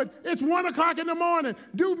know, but it's 1 o'clock in the morning.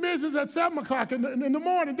 Do business at 7 o'clock in the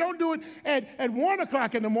morning. Don't do it at 1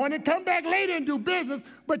 o'clock in the morning. Come back later and do business,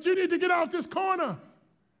 but you need to get off this corner.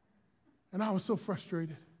 And I was so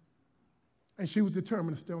frustrated. And she was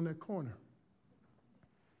determined to stay on that corner.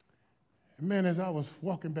 And man, as I was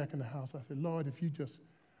walking back in the house, I said, Lord, if you just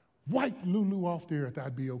wipe Lulu off the earth,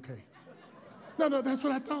 I'd be okay. No, that's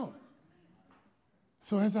what I thought.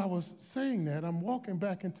 So as I was saying that, I'm walking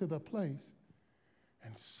back into the place,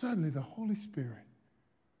 and suddenly the Holy Spirit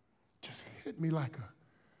just hit me like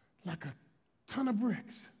a ton of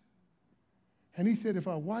bricks. And he said, if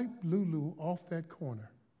I wipe Lulu off that corner,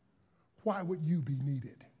 why would you be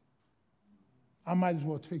needed? I might as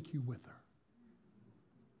well take you with her.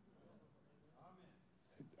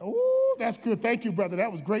 Oh, that's good. Thank you, brother.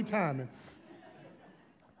 That was great timing.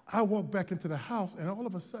 I walked back into the house, and all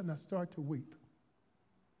of a sudden I start to weep.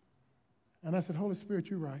 And I said, Holy Spirit,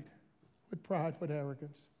 you're right. With pride, with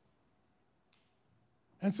arrogance.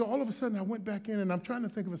 And so all of a sudden I went back in, and I'm trying to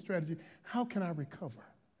think of a strategy. How can I recover?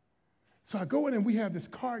 So I go in, and we have this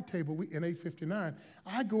card table in 859.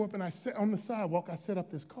 I go up, and I sit on the sidewalk. I set up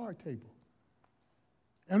this card table.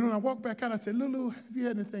 And when I walked back out, I said, Lulu, have you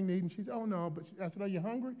had anything to eat? And she said, oh, no. But I said, are you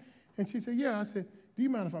hungry? And she said, yeah. I said, do you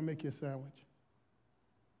mind if I make you a sandwich?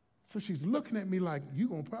 So she's looking at me like, you're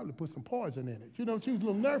going to probably put some poison in it. She was a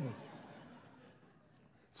little nervous.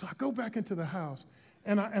 So I go back into the house,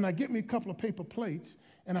 and I get me a couple of paper plates,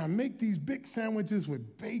 and I make these big sandwiches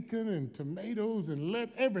with bacon and tomatoes and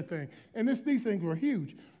everything. And these things were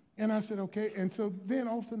huge. And I said, okay. And so then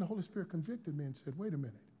all of a sudden the Holy Spirit convicted me and said, wait a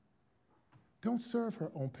minute. Don't serve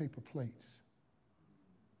her on paper plates.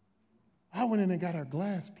 I went in and got her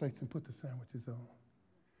glass plates and put the sandwiches on.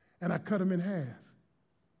 And I cut them in half.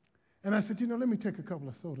 And I said, let me take a couple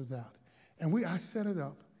of sodas out. And I set it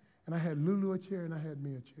up. And I had Lulu a chair, and I had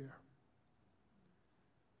me a chair.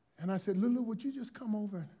 And I said, Lulu, would you just come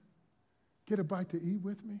over and get a bite to eat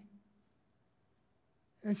with me?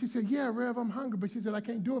 And she said, yeah, Rev, I'm hungry. But she said, I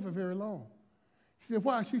can't do it for very long. She said,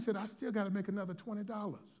 why? She said, I still got to make another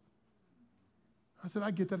 $20. I said,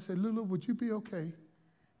 I get that. I said, Lulu, would you be okay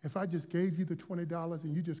if I just gave you the $20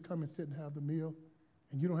 and you just come and sit and have the meal,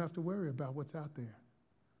 and you don't have to worry about what's out there?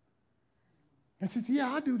 And she said,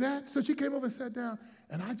 yeah, I'll do that. So she came over and sat down,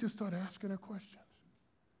 and I just started asking her questions.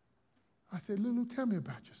 I said, Lulu, tell me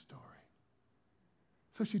about your story.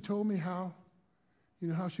 So she told me how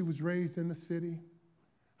she was raised in the city,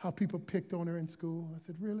 how people picked on her in school. I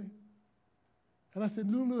said, really? And I said,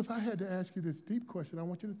 Lulu, if I had to ask you this deep question, I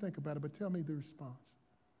want you to think about it, but tell me the response.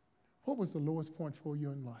 What was the lowest point for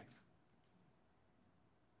you in life?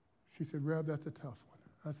 She said, Rev, that's a tough one.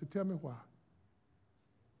 I said, tell me why.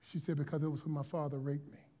 She said, because it was when my father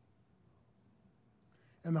raped me.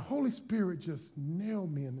 And the Holy Spirit just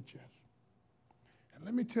nailed me in the chest. And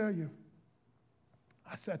let me tell you,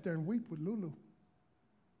 I sat there and wept with Lulu.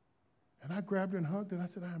 And I grabbed her and hugged her, and I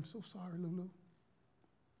said, I am so sorry, Lulu.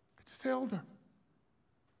 I just held her.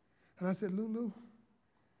 And I said, Lulu,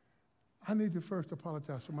 I need to first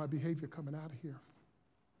apologize for my behavior coming out of here.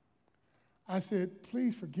 I said,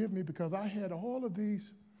 please forgive me because I had all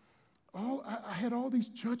these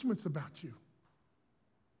judgments about you.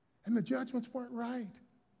 And the judgments weren't right.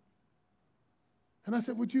 And I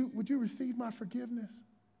said, would you receive my forgiveness?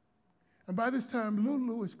 And by this time,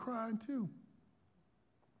 Lulu is crying too.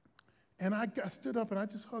 And I stood up and I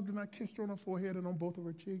just hugged her and I kissed her on her forehead and on both of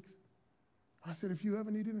her cheeks. I said, if you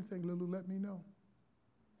ever need anything, Lulu, let me know.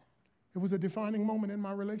 It was a defining moment in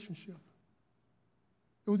my relationship.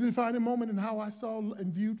 It was a defining moment in how I saw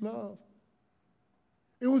and viewed love.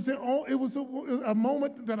 It was a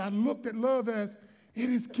moment that I looked at love as it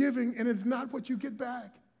is giving and it's not what you get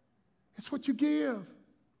back. It's what you give.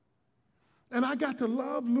 And I got to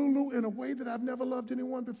love Lulu in a way that I've never loved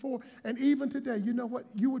anyone before. And even today, you know what?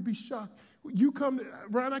 You would be shocked. You come,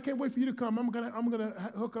 Ryan, I can't wait for you to come. I'm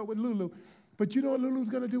gonna hook up with Lulu. But you know what Lulu's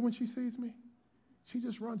gonna do when she sees me? She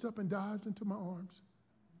just runs up and dives into my arms.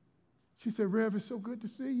 She said, Rev, it's so good to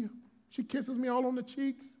see you. She kisses me all on the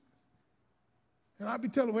cheeks. And I'd be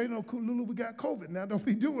telling her, wait, no, Lulu, we got COVID now. Don't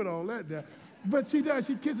be doing all that now. But she does.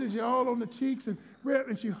 She kisses you all on the cheeks and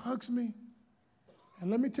she hugs me.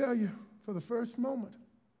 And let me tell you, for the first moment,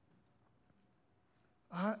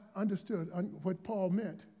 I understood what Paul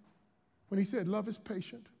meant when he said love is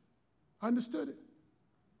patient. I understood it.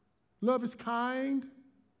 Love is kind.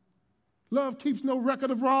 Love keeps no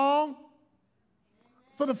record of wrong.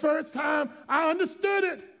 For the first time, I understood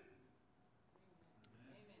it.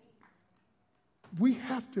 We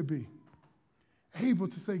have to be able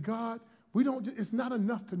to say, God, it's not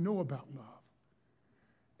enough to know about love.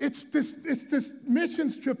 It's this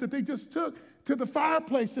mission trip that they just took to the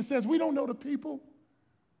fireplace that says we don't know the people,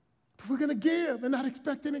 but we're going to give and not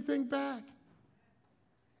expect anything back.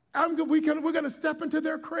 We're going to step into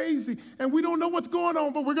their crazy, and we don't know what's going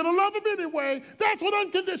on, but we're going to love them anyway. That's what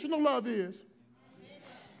unconditional love is. Amen.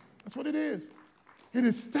 That's what it is. It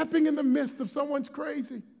is stepping in the midst of someone's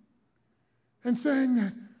crazy and saying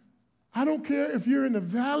that I don't care if you're in the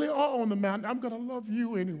valley or on the mountain, I'm going to love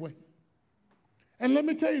you anyway. And let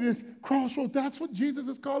me tell you this, Crossroads, that's what Jesus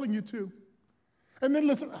is calling you to. And then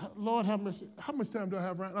listen, Lord, how much time do I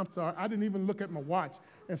have, Ryan? I'm sorry, I didn't even look at my watch.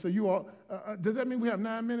 And so you all, does that mean we have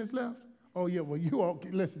 9 minutes left? Oh, yeah, well, you all,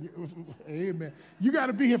 listen, amen. You got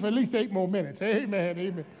to be here for at least 8 more minutes. Amen,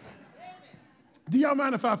 amen. Do y'all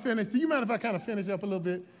mind if I finish? Do you mind if I kind of finish up a little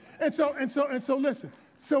bit? And so listen.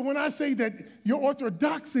 So when I say that your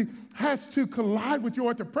orthodoxy has to collide with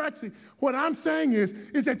your orthopraxy, what I'm saying is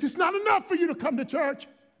that it's not enough for you to come to church.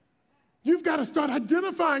 You've got to start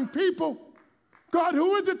identifying people. God,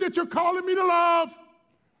 who is it that you're calling me to love?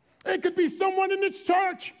 It could be someone in this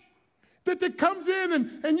church that comes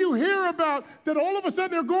in and you hear about that all of a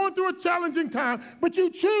sudden they're going through a challenging time, but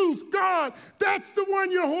you choose, God, that's the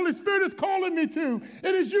one your Holy Spirit is calling me to.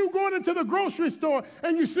 It is you going into the grocery store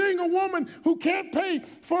and you're seeing a woman who can't pay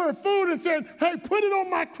for her food and saying, hey, put it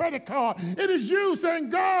on my credit card. It is you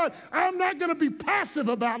saying, God, I'm not going to be passive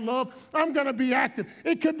about love. I'm going to be active.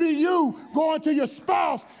 It could be you going to your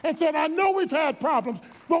spouse and saying, I know we've had problems,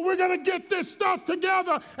 but we're going to get this stuff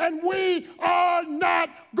together and we are not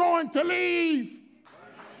going to leave.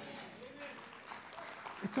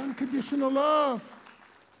 It's unconditional love.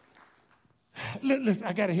 Listen,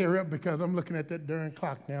 I got to hurry up because I'm looking at that darn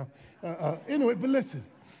clock now. Anyway, but listen,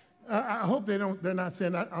 I hope they're not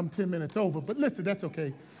saying I'm 10 minutes over, but listen, that's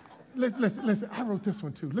okay. Listen, I wrote this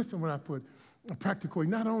one too. Listen when I put practical.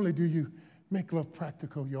 Not only do you make love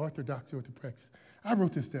practical, your orthodoxy or to practice. I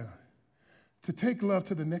wrote this down. To take love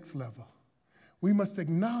to the next level, we must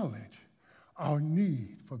acknowledge our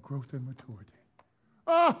need for growth and maturity.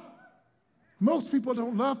 Most people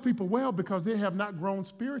don't love people well because they have not grown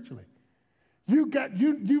spiritually.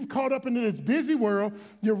 You've caught up into this busy world.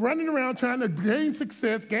 You're running around trying to gain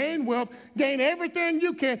success, gain wealth, gain everything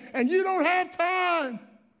you can, and you don't have time.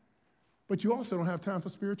 But you also don't have time for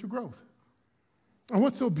spiritual growth. And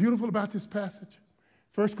what's so beautiful about this passage,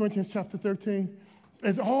 1 Corinthians chapter 13,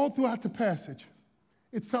 is all throughout the passage,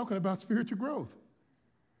 it's talking about spiritual growth.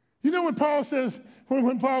 You know when Paul says,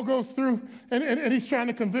 when Paul goes through and he's trying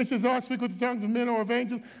to convince us, I speak with the tongues of men or of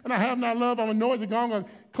angels, and I have not love, I'm a noisy gong, a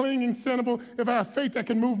clinging cymbal. If I have faith that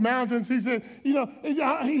can move mountains, he says,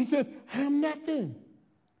 he says, I am nothing.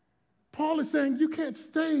 Paul is saying you can't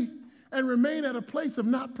stay and remain at a place of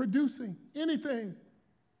not producing anything.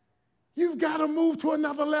 You've got to move to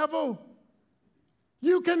another level.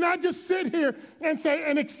 You cannot just sit here and say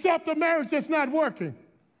and accept a marriage that's not working.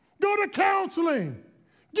 Go to counseling.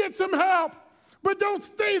 Get some help. But don't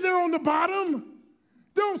stay there on the bottom.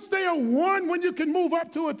 Don't stay a 1 when you can move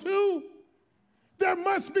up to a 2. There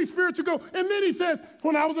must be spiritual growth. And then he says,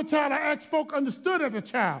 when I was a child, I act, spoke, understood as a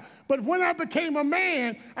child. But when I became a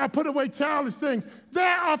man, I put away childish things. There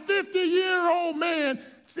are 50-year-old men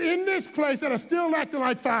in this place that are still acting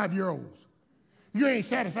like 5-year-olds. You ain't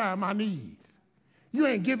satisfying my needs. You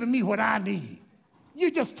ain't giving me what I need.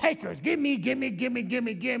 You just takers. Give me, give me, give me, give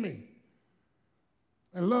me, give me.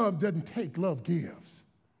 And love doesn't take, love gives.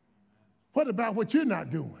 What about what you're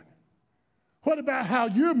not doing? What about how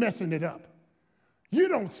you're messing it up? You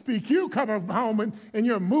don't speak. You come home in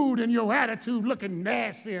your mood and your attitude looking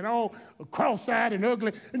nasty and all cross-eyed and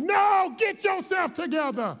ugly. No, get yourself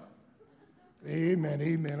together. Amen,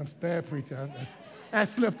 amen. I'm a bad preacher. I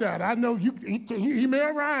slipped out. I know you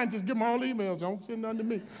email Ryan. Just give him all emails. Don't send none to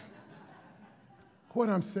me. What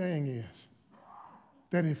I'm saying is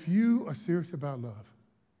that if you are serious about love,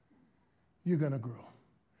 you're going to grow.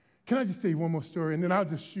 Can I just tell you one more story, and then I'll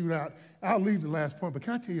just shoot out. I'll leave the last point, but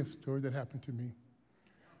can I tell you a story that happened to me?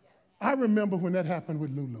 I remember when that happened with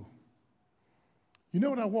Lulu. You know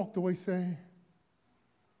what I walked away saying?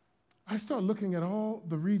 I started looking at all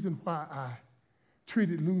the reason why I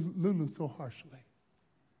treated Lulu so harshly.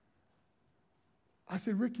 I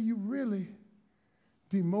said, Ricky, you really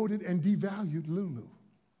demoted and devalued Lulu.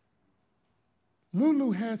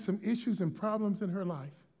 Lulu had some issues and problems in her life,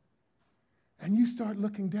 and you start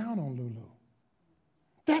looking down on Lulu.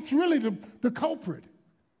 That's really the culprit.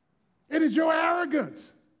 It is your arrogance.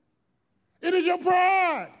 It is your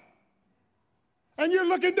pride. And you're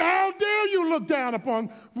looking down, how dare you look down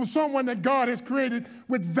upon someone that God has created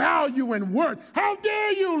with value and worth? How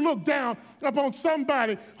dare you look down upon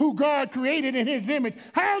somebody who God created in his image?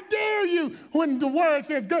 How dare you, when the word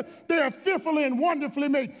says God, they are fearfully and wonderfully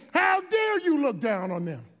made, how dare you look down on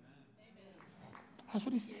them? Amen. That's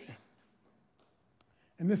what he said.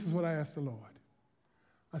 And this is what I asked the Lord.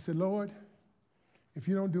 I said, Lord, if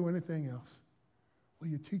you don't do anything else, will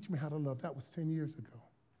you teach me how to love? That was 10 years ago.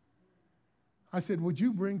 I said, would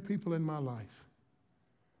you bring people in my life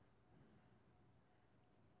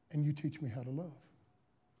and you teach me how to love?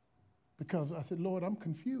 Because I said, Lord, I'm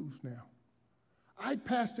confused now. I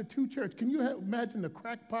pastored 2 churches. Can you imagine the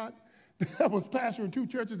crackpot that was pastoring 2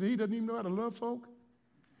 churches and he doesn't even know how to love folk?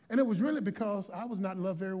 And it was really because I was not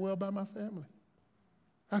loved very well by my family.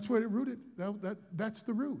 That's where it rooted. That's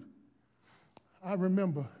the root. I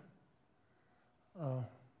remember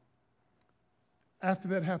after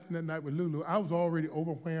that happened that night with Lulu, I was already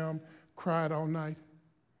overwhelmed, cried all night.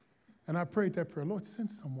 And I prayed that prayer, Lord,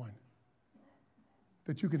 send someone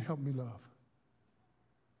that you can help me love.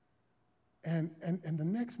 And the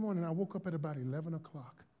next morning, I woke up at about 11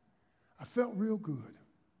 o'clock. I felt real good.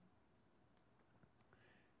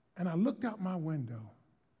 And I looked out my window,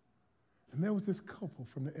 and there was this couple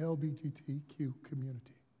from the LGBTQ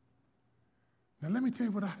community. Now, let me tell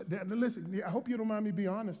you what listen, I hope you don't mind me being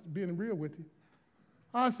honest, being real with you.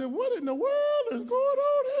 I said, what in the world is going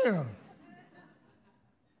on here?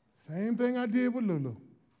 Same thing I did with Lulu.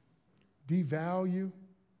 Devalue,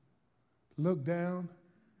 look down.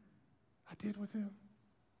 I did with him.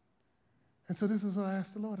 And so this is what I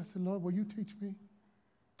asked the Lord. I said, Lord, will you teach me?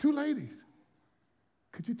 2 ladies.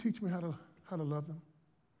 Could you teach me how to love them?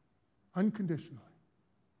 Unconditionally.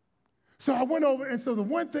 So I went over, and so the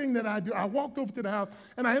one thing that I do, I walked over to the house,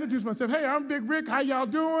 and I introduced myself. Hey, I'm Big Rick. How y'all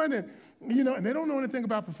doing? And, and they don't know anything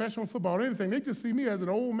about professional football or anything. They just see me as an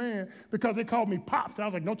old man because they called me Pops. I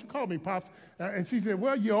was like, don't you call me Pops. And she said,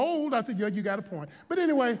 well, you're old. I said, yeah, you got a point. But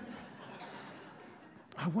anyway,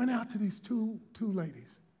 I went out to these two ladies,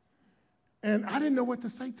 and I didn't know what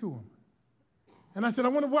to say to them. And I said, I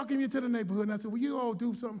want to welcome you to the neighborhood. And I said, will you all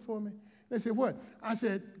do something for me? They said, what? I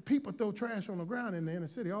said, people throw trash on the ground in the inner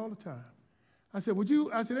city all the time. I said,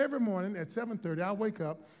 I said, every morning at 7:30, I wake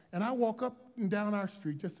up, and I walk up and down our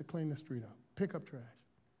street just to clean the street up, pick up trash.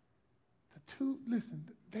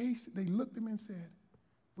 They looked at me and said,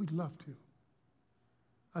 we'd love to.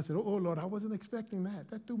 I said, oh, Lord, I wasn't expecting that.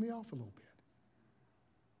 That threw me off a little bit.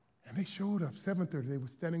 And they showed up, 7:30. They were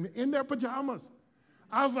standing there in their pajamas.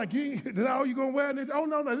 I was like, is that all you going to wear? And they said, oh,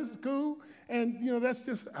 no, this is cool. And, that's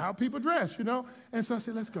just how people dress, And so I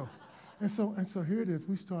said, let's go. And so here it is.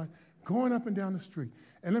 We start going up and down the street.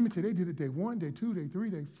 And let me tell you, they did it day 1, day 2, day 3,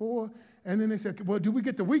 day 4. And then they said, well, do we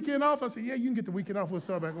get the weekend off? I said, yeah, you can get the weekend off. We'll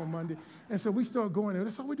start back on Monday. And so we started going there.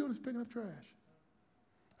 That's all we're doing is picking up trash.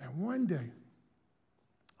 And one day,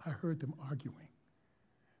 I heard them arguing.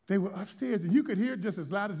 They were upstairs, and you could hear it just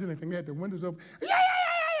as loud as anything. They had the windows open. Yeah.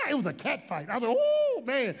 It was a cat fight. I was like, oh,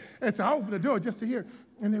 man. And so I opened the door just to hear.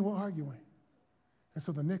 And they were arguing. And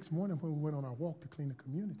so the next morning when we went on our walk to clean the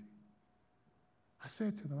community, I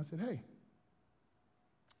said to them, I said, hey,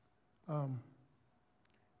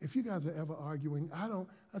 if you guys are ever arguing,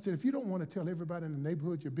 I said, if you don't want to tell everybody in the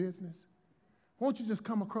neighborhood your business, why don't you just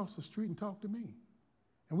come across the street and talk to me?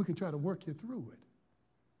 And we can try to work you through it.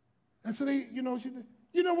 And so they, she said,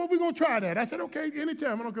 you know what, we're going to try that. I said, okay,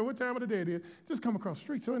 anytime. I don't care what time of the day it is. Just come across the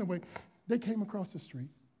street. So anyway, they came across the street.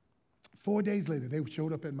 4 days later, they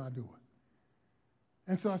showed up at my door.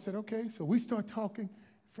 And so I said, okay. So we start talking.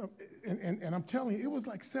 And I'm telling you, it was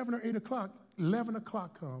like 7 or 8 o'clock. 11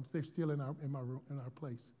 o'clock comes. They're still in my room, in our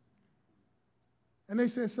place. And they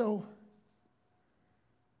said, so,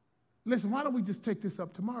 listen, why don't we just take this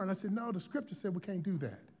up tomorrow? And I said, no, the scripture said we can't do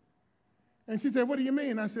that. And she said, what do you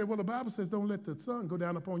mean? I said, well, the Bible says don't let the sun go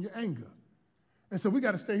down upon your anger. And so we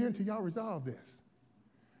got to stay here until y'all resolve this.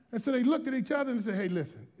 And so they looked at each other and said, hey,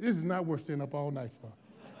 listen, this is not worth staying up all night for.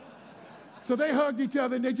 So they hugged each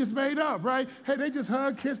other and they just made up, right? Hey, they just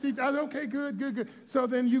hugged, kissed each other. Okay, good. So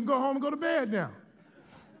then you can go home and go to bed now.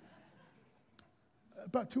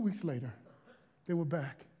 About 2 weeks later, they were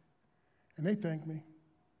back and they thanked me.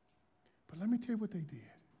 But let me tell you what they did.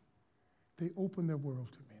 They opened their world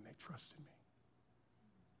to me and they trusted me.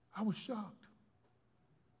 I was shocked.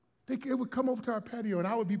 They would come over to our patio, and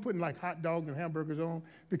I would be putting like hot dogs and hamburgers on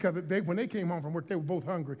because when they came home from work, they were both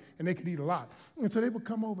hungry, and they could eat a lot. And so they would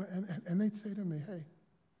come over, and they'd say to me, hey,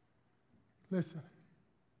 listen,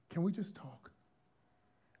 can we just talk?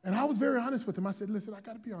 And I was very honest with them. I said, listen, I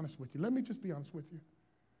got to be honest with you. Let me just be honest with you.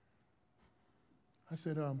 I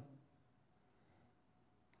said,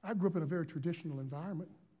 I grew up in a very traditional environment.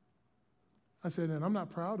 I said, and I'm not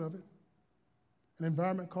proud of it. An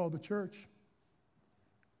environment called the church.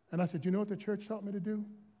 And I said, you know what the church taught me to do?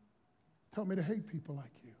 Taught me to hate people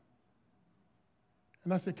like you.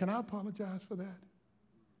 And I said, can I apologize for that?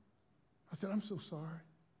 I said, I'm so sorry.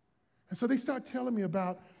 And so they start telling me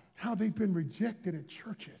about how they've been rejected at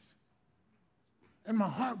churches. And my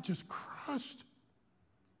heart just crushed.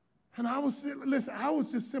 And I was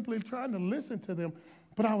just simply trying to listen to them,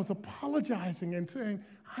 but I was apologizing and saying,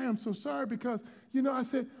 I am so sorry because, I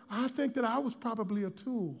said, I think that I was probably a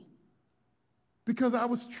tool. Because I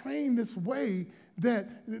was trained this way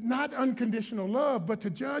that not unconditional love, but to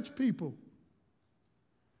judge people.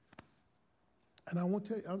 And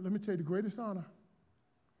let me tell you, the greatest honor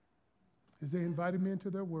is they invited me into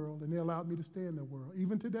their world and they allowed me to stay in their world.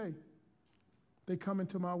 Even today, they come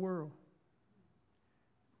into my world.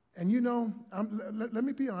 And let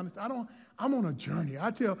me be honest, I'm on a journey. I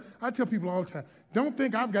tell people all the time, don't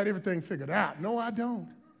think I've got everything figured out. No, I don't.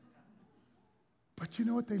 But you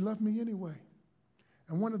know what? They love me anyway.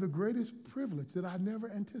 And one of the greatest privileges that I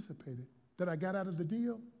never anticipated that I got out of the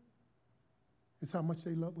deal is how much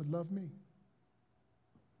they would love me.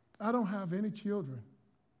 I don't have any children.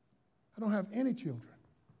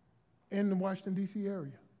 In the Washington, D.C.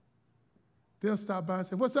 area. They'll stop by and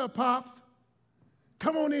say, what's up, Pops?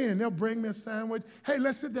 Come on in. They'll bring me a sandwich. Hey,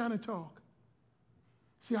 let's sit down and talk.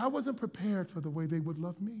 See, I wasn't prepared for the way they would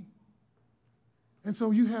love me. And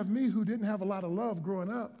so you have me who didn't have a lot of love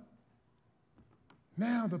growing up.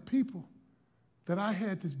 Now the people that I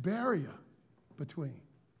had this barrier between,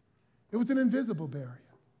 it was an invisible barrier.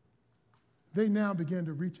 They now began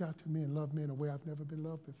to reach out to me and love me in a way I've never been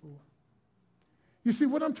loved before. You see,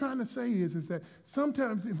 what I'm trying to say is that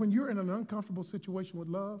sometimes when you're in an uncomfortable situation with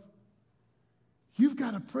love, you've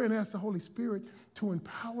got to pray and ask the Holy Spirit to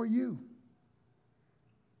empower you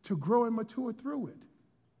to grow and mature through it.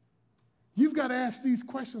 You've got to ask these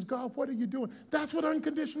questions. God, what are you doing? That's what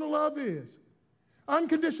unconditional love is.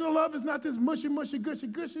 Unconditional love is not this mushy,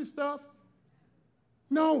 gushy stuff.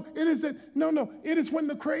 No, it is it is when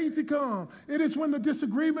the crazy come. It is when the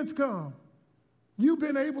disagreements come. You've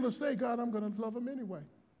been able to say, God, I'm going to love them anyway.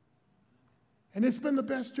 And it's been the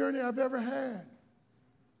best journey I've ever had.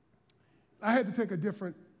 I had to take a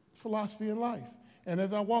different philosophy in life. And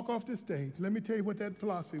as I walk off this stage, let me tell you what that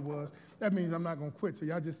philosophy was. That means I'm not going to quit. So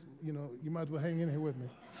y'all just, you might as well hang in here with me.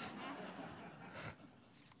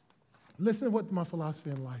 Listen to what my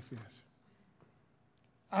philosophy in life is.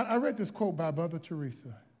 I read this quote by Mother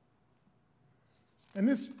Teresa. And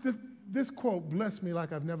this quote blessed me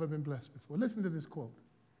like I've never been blessed before. Listen to this quote.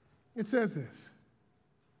 It says this: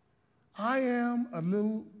 I am a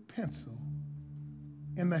little pencil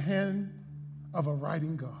in the hand of a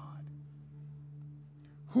writing God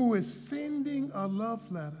who is sending a love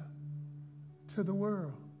letter to the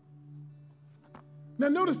world. Now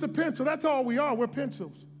notice the pencil. That's all we are. We're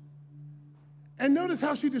pencils. And notice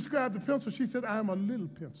how she described the pencil. She said, I am a little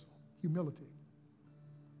pencil. Humility.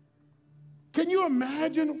 Can you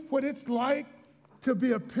imagine what it's like to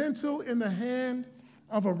be a pencil in the hand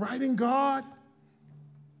of a writing God?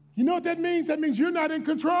 You know what that means? That means you're not in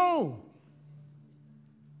control.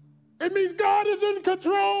 It means God is in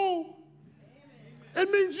control. It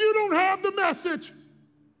means you don't have the message.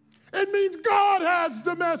 It means God has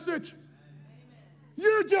the message.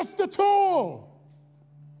 You're just a tool.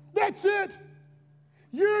 That's it.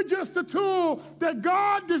 You're just a tool that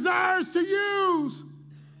God desires to use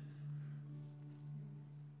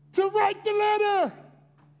to write the letter.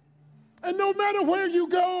 And no matter where you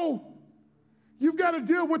go, you've got to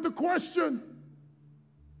deal with the question,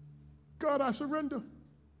 God, I surrender.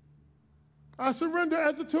 I surrender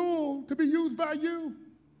as a tool to be used by you.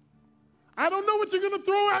 I don't know what you're going to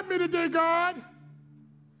throw at me today, God.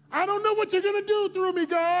 I don't know what you're going to do through me,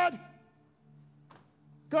 God.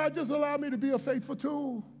 God, just allow me to be a faithful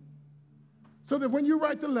tool so that when you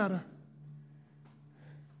write the letter,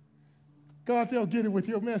 God, they'll get it with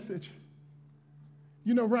your message.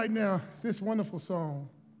 You know, right now, this wonderful song,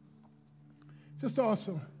 just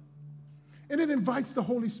awesome. And it invites the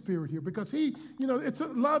Holy Spirit here because he, you know,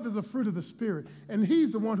 love is a fruit of the Spirit, and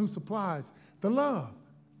he's the one who supplies the love.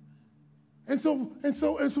 And so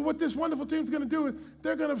what this wonderful team is going to do is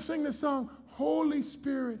they're going to sing this song, Holy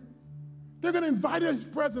Spirit. They're going to invite his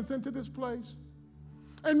presence into this place.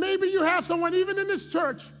 And maybe you have someone, even in this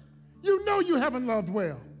church, you know you haven't loved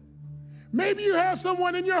well. Maybe you have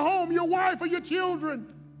someone in your home, your wife or your children,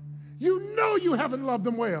 you know you haven't loved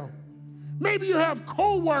them well. Maybe you have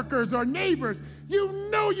co-workers or neighbors, you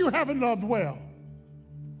know you haven't loved well.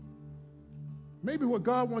 Maybe what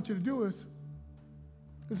God wants you to do is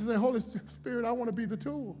to say, Holy Spirit, I want to be the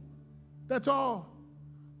tool. That's all.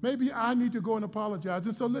 Maybe I need to go and apologize.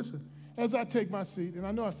 And so listen, as I take my seat, and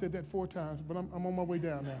I know I said that 4 times, but I'm on my way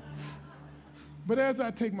down now. But as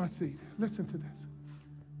I take my seat, listen to this.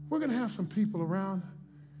 We're going to have some people around,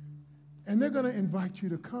 and they're going to invite you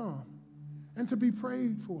to come and to be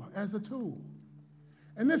prayed for as a tool.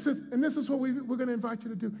 And this is what we're going to invite you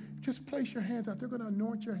to do. Just place your hands out. They're going to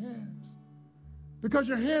anoint your hands because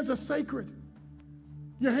your hands are sacred.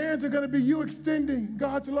 Your hands are going to be you extending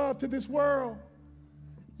God's love to this world.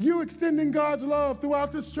 You extending God's love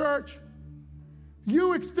throughout this church.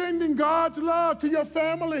 You extending God's love to your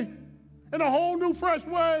family in a whole new, fresh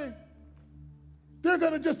way. They're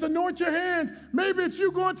going to just anoint your hands. Maybe it's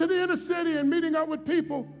you going to the inner city and meeting up with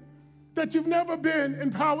people that you've never been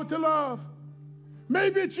empowered to love.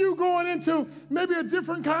 Maybe it's you going into maybe a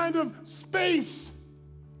different kind of space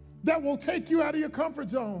that will take you out of your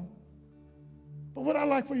comfort zone. But what I'd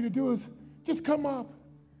like for you to do is just come up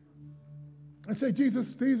and say,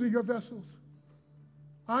 Jesus, these are your vessels.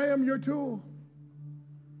 I am your tool.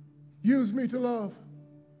 Use me to love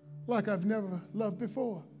like I've never loved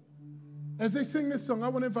before. As they sing this song, I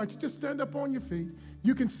want to invite you, just stand up on your feet.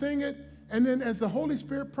 You can sing it, and then as the Holy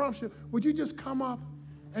Spirit prompts you, would you just come up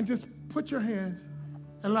and just put your hands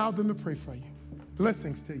and allow them to pray for you.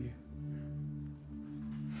 Blessings to you.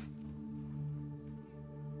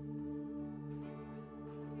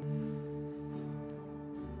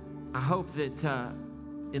 I hope that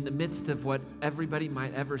in the midst of what everybody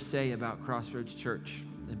might ever say about Crossroads Church,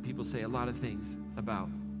 and people say a lot of things about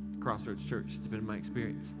Crossroads Church, it's been my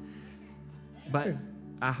experience. But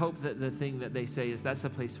I hope that the thing that they say is that's a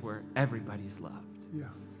place where everybody's loved. Yeah.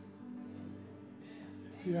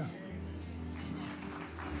 Yeah.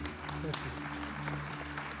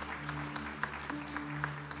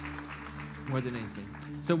 More than anything.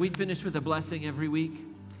 So we finish with a blessing every week,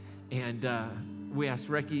 and we asked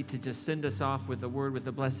Recky to just send us off with a word with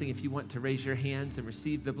a blessing. If you want to raise your hands and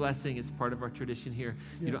receive the blessing, it's part of our tradition here.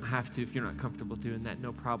 Yes. You don't have to if you're not comfortable doing that,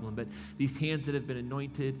 no problem. But these hands that have been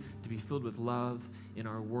anointed to be filled with love in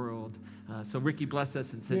our world. So Ricky, bless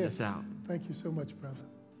us and send us out. Thank you so much, brother.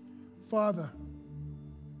 Father,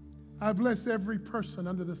 I bless every person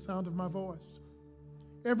under the sound of my voice.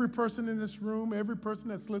 Every person in this room, every person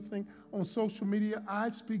that's listening on social media, I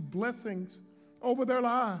speak blessings over their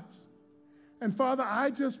lives. And Father,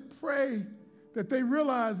 I just pray that they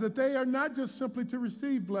realize that they are not just simply to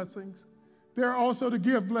receive blessings, they're also to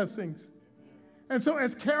give blessings. And so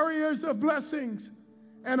as carriers of blessings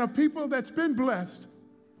and a people that's been blessed,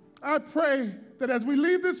 I pray that as we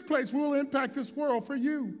leave this place, we will impact this world for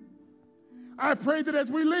you. I pray that as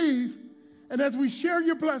we leave and as we share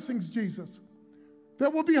your blessings, Jesus, there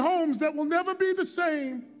will be homes that will never be the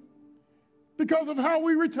same because of how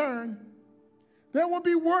we return. There will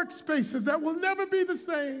be workspaces that will never be the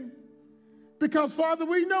same because, Father,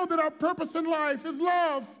 we know that our purpose in life is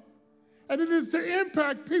love, and it is to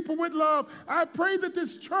impact people with love. I pray that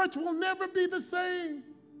this church will never be the same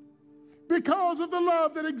because of the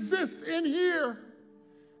love that exists in here.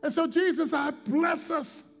 And so, Jesus, I bless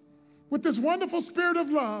us with this wonderful spirit of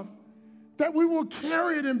love, that we will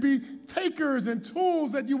carry it and be takers and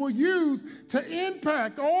tools that you will use to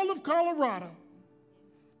impact all of Colorado.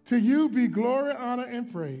 To you be glory, honor,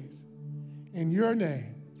 and praise. In your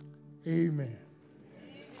name, amen.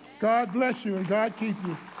 God bless you and God keep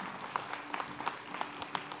you.